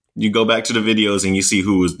 You go back to the videos and you see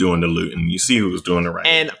who was doing the looting. You see who was doing the right.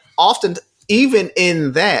 And often, even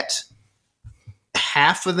in that,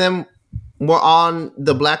 half of them were on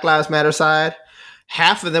the Black Lives Matter side.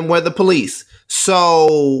 Half of them were the police.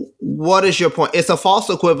 So what is your point? It's a false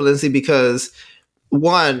equivalency because,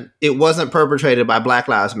 one, it wasn't perpetrated by Black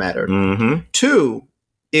Lives Matter. Mm-hmm. Two,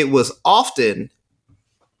 it was often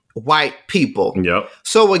white people. Yep.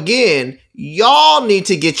 So again, y'all need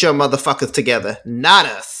to get your motherfuckers together, not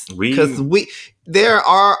us. Because there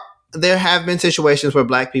have been situations where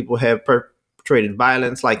black people have perpetrated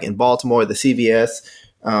violence, like in Baltimore, the CVS,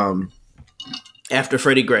 after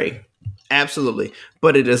Freddie Gray. Absolutely.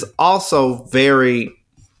 But it is also in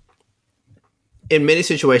many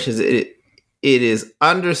situations, it is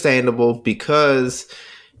understandable because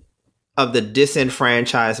of the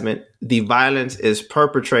disenfranchisement. The violence is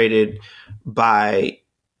perpetrated by,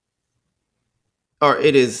 or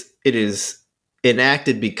it is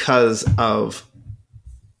enacted because of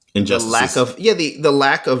the lack of the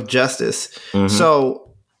lack of justice. Mm-hmm. So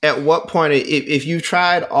at what point, if you've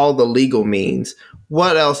tried all the legal means,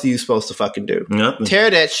 what else are you supposed to fucking do? Nothing. Tear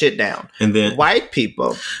that shit down. And then white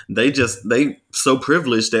people, they so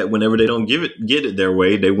privileged that whenever they don't get it their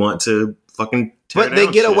way, they want to fucking tear but they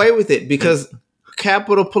get shit. away with it because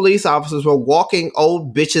Capitol police officers were walking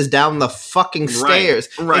old bitches down the fucking stairs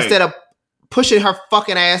instead of pushing her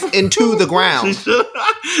fucking ass into the ground.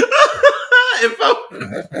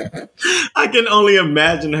 I can only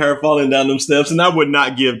imagine her falling down them steps, and I would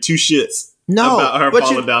not give two shits about her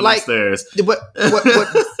falling down the stairs. What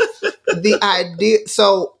the idea?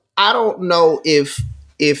 So I don't know if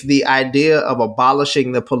the idea of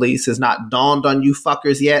abolishing the police has not dawned on you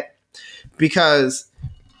fuckers yet, because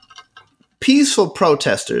peaceful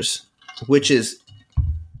protesters, which is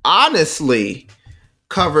honestly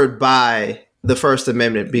covered by the First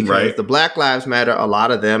Amendment because Right. the Black Lives Matter, a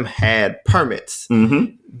lot of them had permits.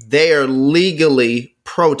 Mm-hmm. They are legally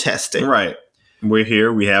protesting. Right. We're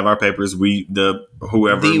here. We have our papers.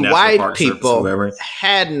 Whoever The National white Park Service, people whoever.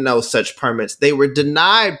 had no such permits. They were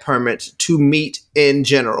denied permits to meet in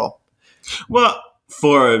general. Well,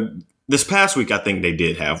 for this past week, I think they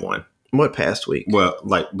did have one. What past week? Well,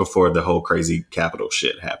 like before the whole crazy Capitol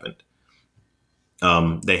shit happened.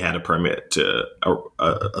 They had a permit to.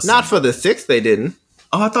 Not for the 6th, they didn't.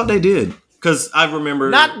 Oh, I thought they did. Because I remember.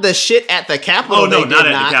 Not the shit at the Capitol. Oh, no, they not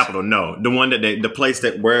did at the Capitol. No. The one that the place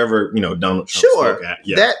that wherever, Donald Trump Sure. spoke at.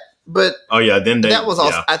 Yeah. That, but oh, yeah. Then that was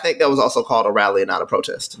also, yeah. I think that was also called a rally and not a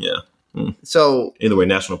protest. Yeah. So, Either way,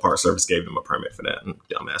 National Park Service gave them a permit for that.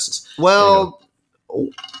 Dumbasses. well,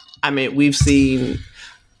 I mean, we've seen.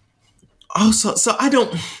 Oh, so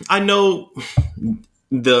I know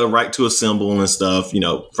the right to assemble and stuff,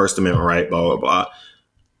 First Amendment right, blah, blah, blah.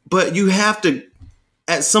 But you have to,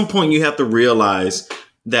 at some point, you have to realize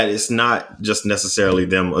that it's not just necessarily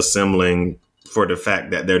them assembling for the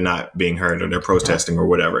fact that they're not being heard or they're protesting or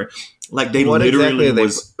whatever. Like they What literally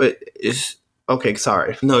exactly was. Okay,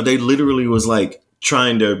 sorry. No, they literally was like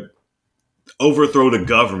trying to overthrow the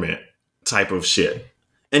government type of shit.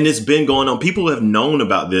 And it's been going on. People have known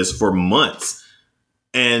about this for months.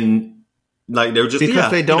 And like they're just Because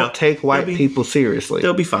they don't take white people seriously.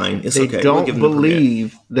 They'll be fine. It's They okay. We'll don't give them the permit.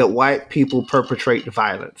 believe that white people perpetrate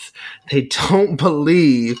violence. They don't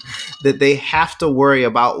believe that they have to worry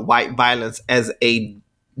about white violence as a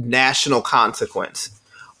national consequence.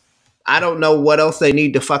 I don't know what else they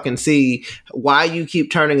need to fucking see. Why you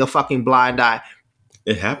keep turning a fucking blind eye.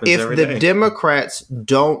 It happens If every the day. Democrats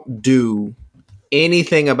don't do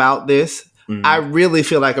anything about this, I really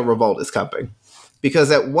feel like a revolt is coming. Because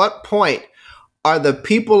at what point are the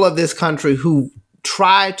people of this country who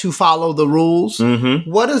try to follow the rules,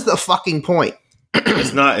 what is the fucking point?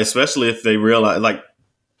 It's not, especially if they realize, like,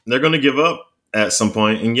 they're going to give up at some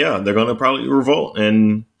point, and yeah, they're going to probably revolt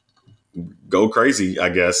and go crazy. I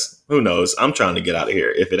guess. Who knows? I'm trying to get out of here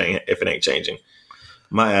if it ain't changing.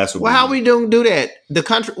 My ass would. Well, how we don't do that? The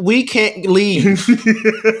country, we can't leave.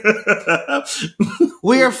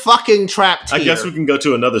 We are fucking trapped here. I guess we can go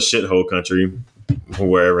to another shithole country,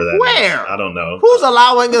 wherever that is. Where? I don't know. Who's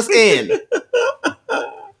allowing us in?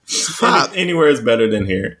 Fuck. Anywhere is better than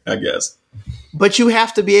here, I guess. But you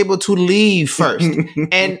have to be able to leave first.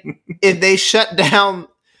 And if they shut down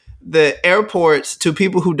the airports to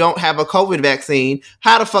people who don't have a COVID vaccine,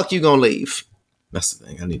 how the fuck you gonna leave? That's the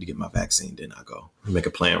thing. I need to get my vaccine, then I'll go. Make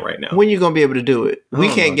a plan right now. When you gonna be able to do it? We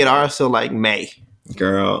Oh, can't my get God. ours till like May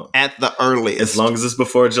Girl. at the earliest. As long as it's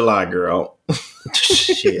before July, girl.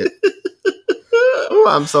 Shit. Oh,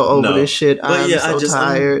 I'm so over No. this shit. But I'm yeah, so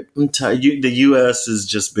tired. I'm tired. The U.S. has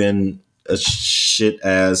just been a shit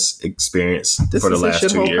ass experience This for the is last a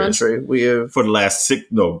 2 shithole years. country. We have For the last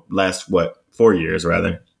 4 years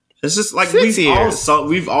rather. It's just like 6 years.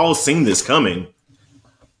 we've all seen this coming,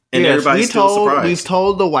 and Yes, everybody's still surprised. We've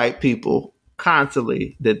told the white people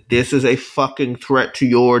constantly that this is a fucking threat to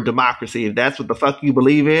your democracy. If that's what the fuck you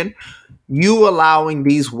believe in, you allowing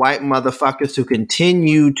these white motherfuckers to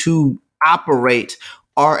continue to operate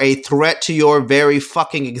are a threat to your very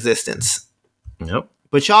fucking existence. Yep.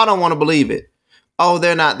 But y'all don't want to believe it. Oh,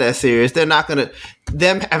 they're not that serious. They're not gonna.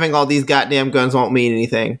 Them having all these goddamn guns won't mean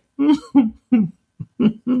anything.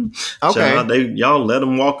 Okay. Child, y'all let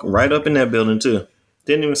them walk right up in that building too.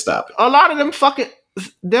 Didn't even stop it. A lot of them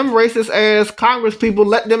racist ass Congress people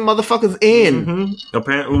let them motherfuckers in.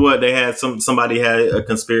 Apparently, they had somebody had a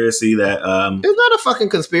conspiracy that It's not a fucking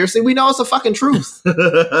conspiracy. We know it's a fucking truth.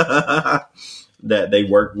 that they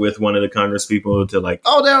worked with one of the Congress people to like.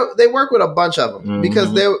 Oh, they work with a bunch of them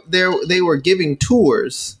because they were giving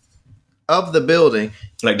tours of the building,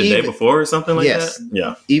 Like the day before or something like Yes. that?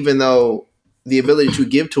 Yeah. even though the ability to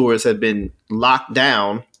give tours had been locked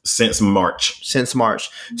down Since March. since March.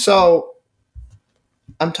 So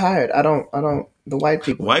I'm tired. I don't the white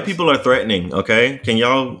people. White people are threatening, okay? Can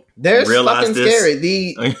y'all They're realize fucking this?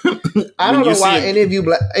 scary. I When don't know you see why a-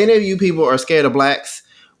 any of you people are scared of blacks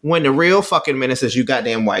when the real fucking menace is you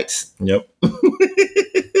goddamn whites. Yep.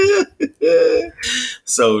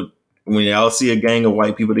 So when y'all see a gang of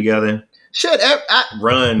white people together, Shit,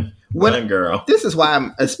 run, girl. this is why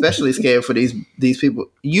I'm especially scared for these people.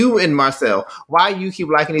 You and Marcel, why you keep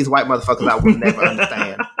liking these white motherfuckers? I will never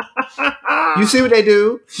understand. You see what they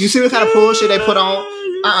do? You see what kind of bullshit they put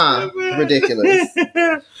on? Ridiculous.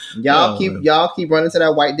 Y'all keep running to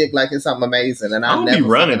that white dick like it's something amazing, and I I don't never be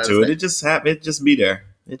running fucking to it. understand. It just happened. It just be there.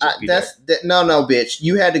 It just be No, bitch.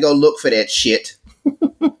 You had to go look for that shit.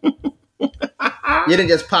 You didn't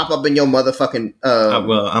just pop up in your motherfucking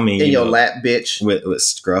well, I mean, in your lap, bitch. With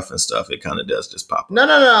scruff and stuff, it kind of does just pop up.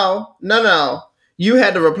 No. You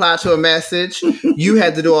had to reply to a message. You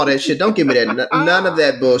had to do all that shit. Don't give me that. None of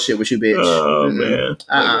that bullshit with you, bitch. Oh man.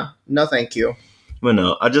 No, thank you. But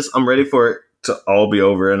no, I'm ready for it to all be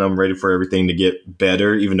over, and I'm ready for everything to get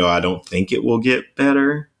better, even though I don't think it will get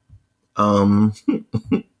better.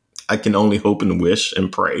 I can only hope and wish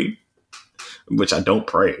and pray, which I don't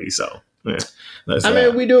pray. So, yeah, I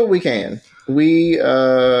mean, we do what we can. We,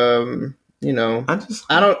 you know,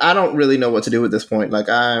 I don't really know what to do at this point. Like,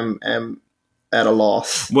 am at a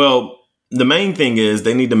loss. Well, the main thing is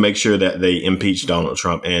they need to make sure that they impeach Donald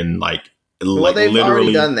Trump and they've literally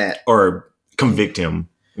already done that, or convict him.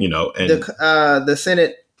 You know, and the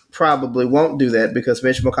Senate probably won't do that because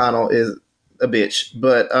Mitch McConnell is a bitch.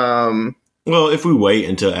 But well, if we wait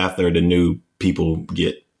until after the new people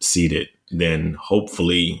get seated, then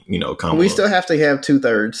hopefully, you know, we still have to have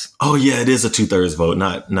 2/3. Oh yeah, it is a 2/3 vote,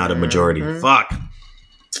 not a majority. Mm-hmm. Fuck.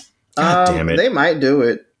 God damn it. They might do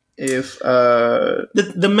it if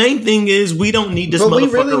the main thing is we don't need this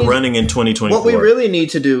motherfucker running in 2024. What we really need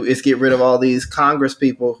to do is get rid of all these Congress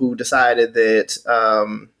people who decided that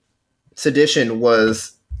sedition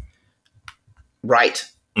was right.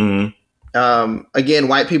 Mm-hmm. Again,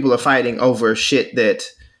 white people are fighting over shit that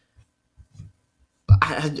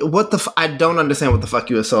I don't understand what the fuck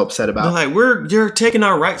you are so upset about. They're like, you're taking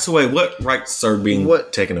our rights away. What rights are being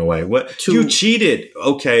taken away? You cheated.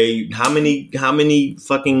 Okay, how many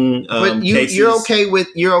fucking but cases? You're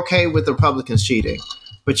okay with the Republicans cheating,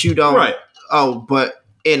 but you don't. Right. Oh, but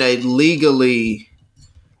in a legally,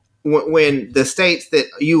 when the states that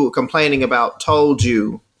you were complaining about told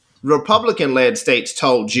you, Republican-led states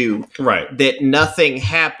told you, right, that nothing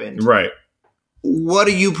happened, right. What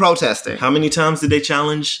are you protesting? How many times did they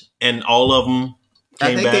challenge? And all of them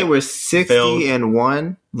came back? I think they were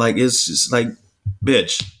 60-1. Like, it's just like,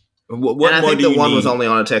 bitch. What and I more think do the you one need? was only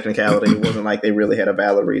on a technicality. It wasn't like they really had a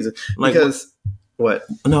valid reason. Like, because what?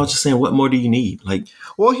 No, I was just saying, what more do you need? Like,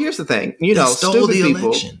 well, here's the thing. You know, stole stupid the people.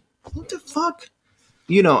 Election. What the fuck?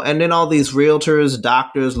 You know, and then all these realtors,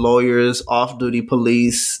 doctors, lawyers, off-duty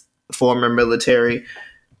police, former military.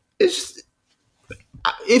 It's just,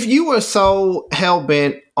 if you were so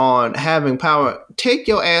hell-bent on having power, take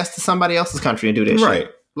your ass to somebody else's country and do that right.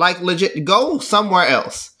 shit. Like, legit, go somewhere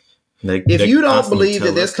else. They you don't believe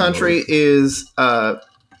that this country is,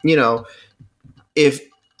 you know, if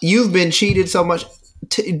you've been cheated so much,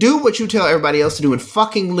 do what you tell everybody else to do and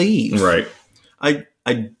fucking leave. Right.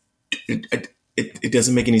 It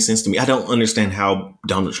doesn't make any sense to me. I don't understand how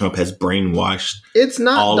Donald Trump has brainwashed it's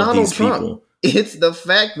not all Donald of these Trump. people. It's the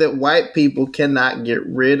fact that white people cannot get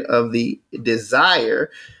rid of the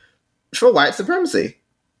desire for white supremacy.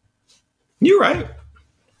 You're right.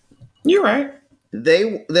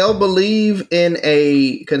 They'll believe in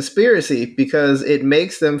a conspiracy because it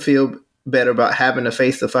makes them feel better about having to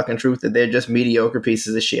face the fucking truth that they're just mediocre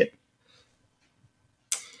pieces of shit.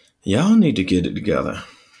 Y'all need to get it together.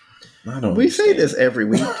 We say this every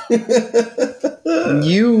week.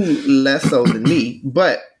 You less so than me,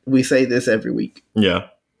 but we say this every week. Yeah.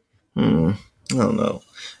 I don't know.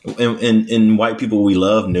 In white people we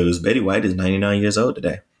love news, Betty White is 99 years old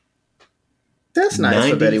today. That's nice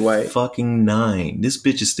for Betty White. Fucking 9. This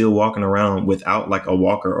bitch is still walking around without like a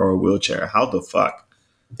walker or a wheelchair. How the fuck?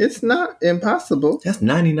 It's not impossible. That's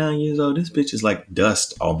 99 years old. This bitch is like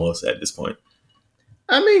dust almost at this point.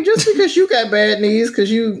 I mean, just because you got bad knees,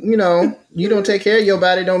 because you don't take care of your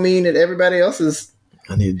body, don't mean that everybody else is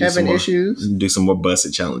having issues. Do some more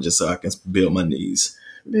busted challenges so I can build my knees.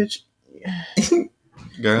 Bitch.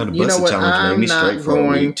 Girl, the busted challenge made me straight for a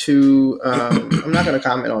week. I'm not going to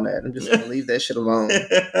comment on that. I'm just going to leave that shit alone.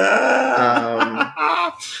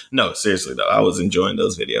 No, seriously though, I was enjoying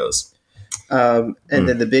those videos. And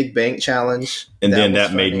then the Big Bank Challenge. And then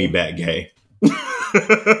that made me back gay.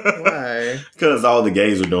 Why? Because all the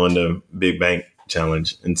gays were doing the Big Bank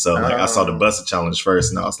Challenge. And so I saw the busted challenge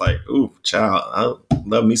first and I was like, ooh, child, I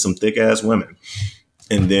love me some thick ass women.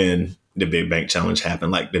 And then the Big Bank Challenge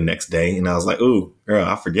happened like the next day. And I was like, ooh, girl,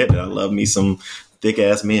 I forget that I love me some thick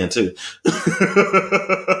ass men too. What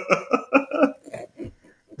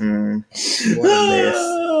a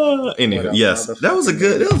mess. Anyway, yes, that was a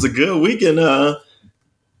good week in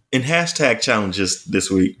hashtag challenges this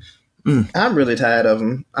week. I'm really tired of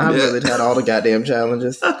them. I'm really tired of all the goddamn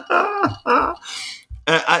challenges.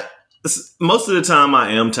 Most of the time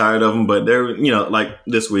I am tired of them, but there, like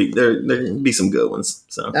this week, there can be some good ones.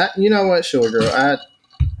 So you know what? Sure, girl.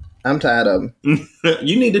 I'm tired of them.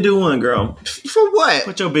 You need to do one, girl. For what?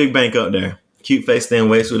 Put your big bank up there. Cute face, thin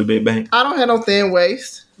waist with a big bank. I don't have no thin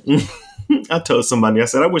waist. I told somebody, I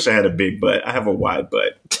said, I wish I had a big butt. I have a wide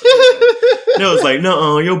butt. They was like,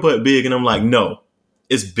 no, your butt big. And I'm like, no,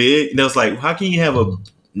 it's big. They was like, how can you have a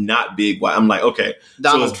not big wide? I'm like, okay,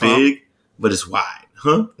 Donald so it's Trump. big, but it's wide,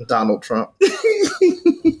 huh? Donald Trump.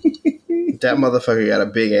 That motherfucker got a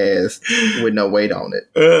big ass with no weight on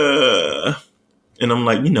it. And I'm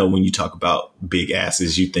like, when you talk about big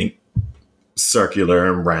asses, you think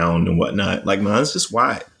circular and round and whatnot. Like mine's just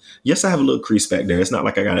wide. Yes, I have a little crease back there. It's not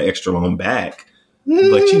like I got an extra long back, but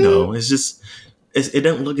it's just it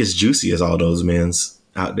doesn't look as juicy as all those men's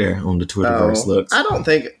out there on the Twitterverse looks. I don't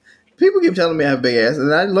think people keep telling me I have big ass,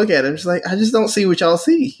 and I look at it, it's like I just don't see what y'all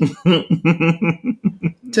see.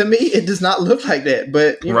 To me, it does not look like that.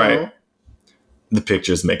 But you know. The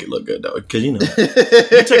pictures make it look good though, because you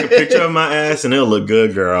take a picture of my ass and it'll look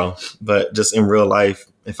good, girl. But just in real life,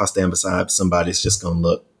 if I stand beside somebody, it's just gonna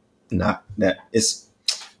look not that. It's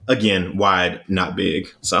again wide, not big.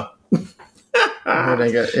 So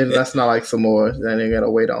that's not like some more. Then they got a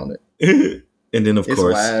weight on it. And then of it's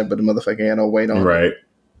course, wide, but the motherfucker ain't no weight on it. Right.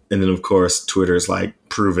 And then of course, Twitter's like,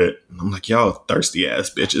 prove it. I'm like, y'all thirsty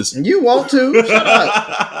ass bitches. You want to? Shut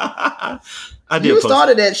up. You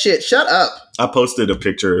started that shit. Shut up. I posted a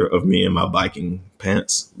picture of me in my biking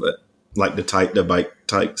pants, but like the bike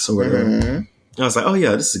tights or whatever. Mm-hmm. I was like, oh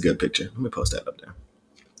yeah, this is a good picture. Let me post that up there.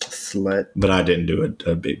 Slut. But I didn't do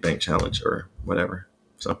a big bank challenge or whatever.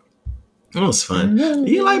 So it was fun.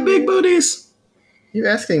 Do you like big booties? You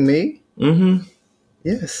asking me? Mm-hmm.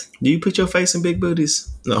 Yes. Do you put your face in big booties?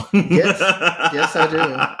 No. Yes. Yes, I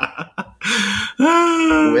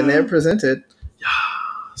do. When they're presented.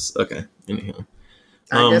 Yes. Okay. Anyhow.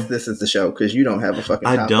 I guess this is the show because you don't have a fucking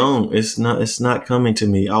topic. I don't. It's not coming to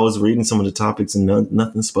me. I was reading some of the topics and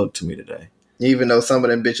nothing spoke to me today. Even though some of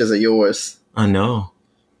them bitches are yours. I know.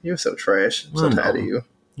 You're so trash. I'm so tired of you.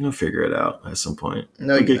 You'll figure it out at some point.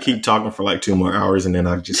 No, we could keep talking for like 2 more hours and then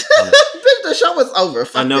I just... Bitch, the show is over.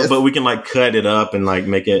 Fuck I know, this. but we can like cut it up and like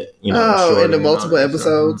make it, into multiple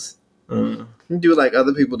episodes. You do like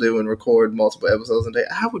other people do and record multiple episodes a day.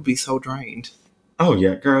 I would be so drained. Oh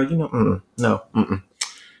yeah, girl. No.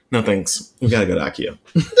 No thanks. We gotta go to IKEA.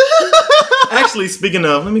 Actually, speaking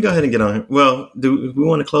of, let me go ahead and get on here. Well, do we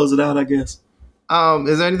want to close it out? I guess.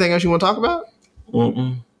 Is there anything else you want to talk about?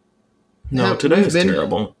 No, today is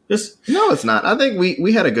terrible. No, it's not. I think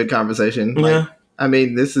we had a good conversation. Yeah. I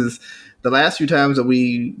mean, this is the last few times that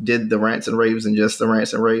we did the rants and raves and just the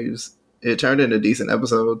rants and raves. It turned into decent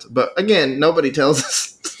episodes. But again, nobody tells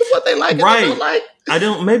us what they like and what they don't like.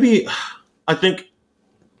 I think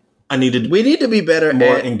we need to be better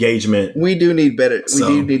more at engagement. We do need better. We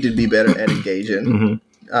do need to be better at engaging. Mm-hmm.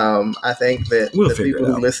 I think that the people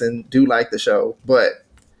who listen do like the show, but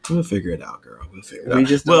we'll figure it out, girl. We'll figure it out.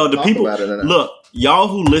 Just the people look, y'all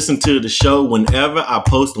who listen to the show, whenever I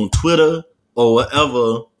post on Twitter or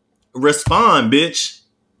whatever, respond, bitch.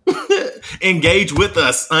 Engage with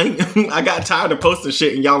us. I got tired of posting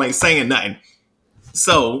shit and y'all ain't saying nothing.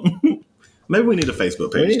 So maybe we need a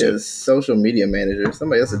Facebook page. We need a social media manager.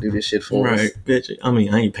 Somebody else to do this shit for us. Right, bitch. I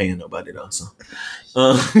mean, I ain't paying nobody though. So.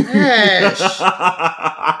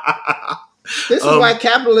 This is why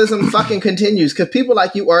capitalism fucking continues, because people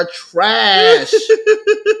like you are trash.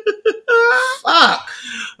 Fuck.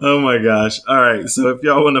 Oh my gosh. All right. So if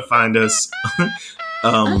y'all want to find us,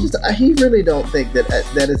 he really don't think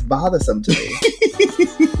that is bothersome to me.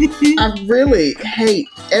 I really hate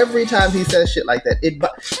every time he says shit like that.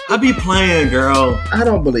 I be playing, girl. I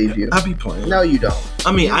don't believe you. I be playing. No, you don't.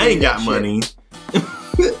 I mean, I ain't got money.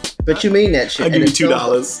 But you mean that shit. I give you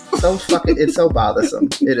 $2. So fucking, it's so bothersome.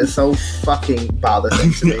 It is so fucking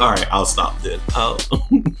bothersome to me. All right, I'll stop then.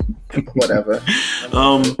 Whatever.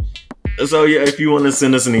 So yeah, if you want to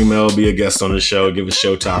send us an email, be a guest on the show, give us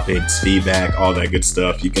show topics, feedback, all that good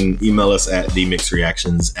stuff, you can email us at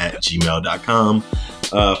themixedreactions@gmail.com.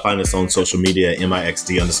 Find us on social media,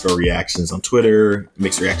 MIXD_reactions on Twitter,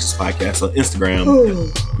 Mixed Reactions Podcast on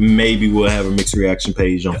Instagram. Maybe we'll have a Mixed Reaction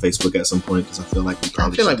page on Facebook at some point, because I feel like we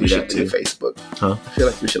should leave Facebook. Huh? I feel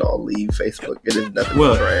like we should all leave Facebook. It is nothing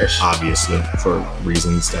but trash. Obviously, for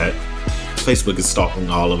reasons that Facebook is stalking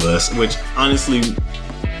all of us, which honestly...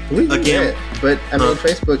 Again, but I mean,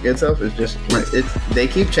 Facebook itself is just it's they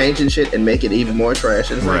keep changing shit and make it even more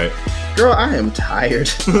trash. It's like, girl, I am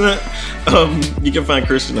tired. You can find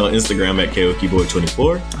Christian on Instagram at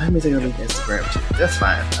KOKboy24. I mean, they on Instagram too. That's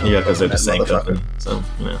fine. Yeah, because they're the same company. So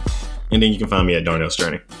yeah, and then you can find me at Darnell's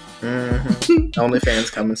Journey. Mm-hmm.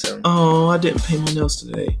 OnlyFans coming soon. Oh, I didn't paint my nails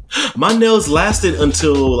today. My nails lasted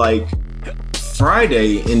until like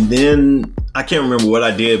Friday, and then I can't remember what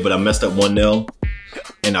I did, but I messed up one nail.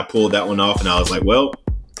 And I pulled that one off, and I was like, well,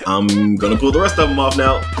 I'm going to pull the rest of them off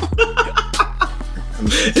now.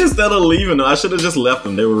 Instead of leaving them, I should have just left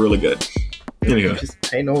them. They were really good. Anyway. Just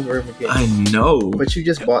paint over them again. I know. But you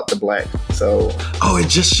just bought the black, so. Oh, it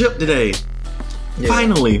just shipped today. Yeah.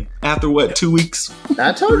 Finally, after what, 2 weeks?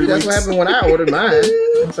 I told you that's what happened when I ordered mine.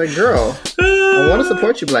 I was like, girl, I want to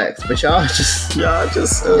support you blacks, but y'all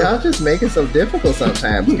just make it so difficult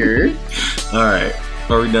sometimes, girl. All right,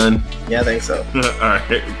 are we done? Yeah, I think so. All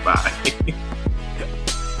right, bye.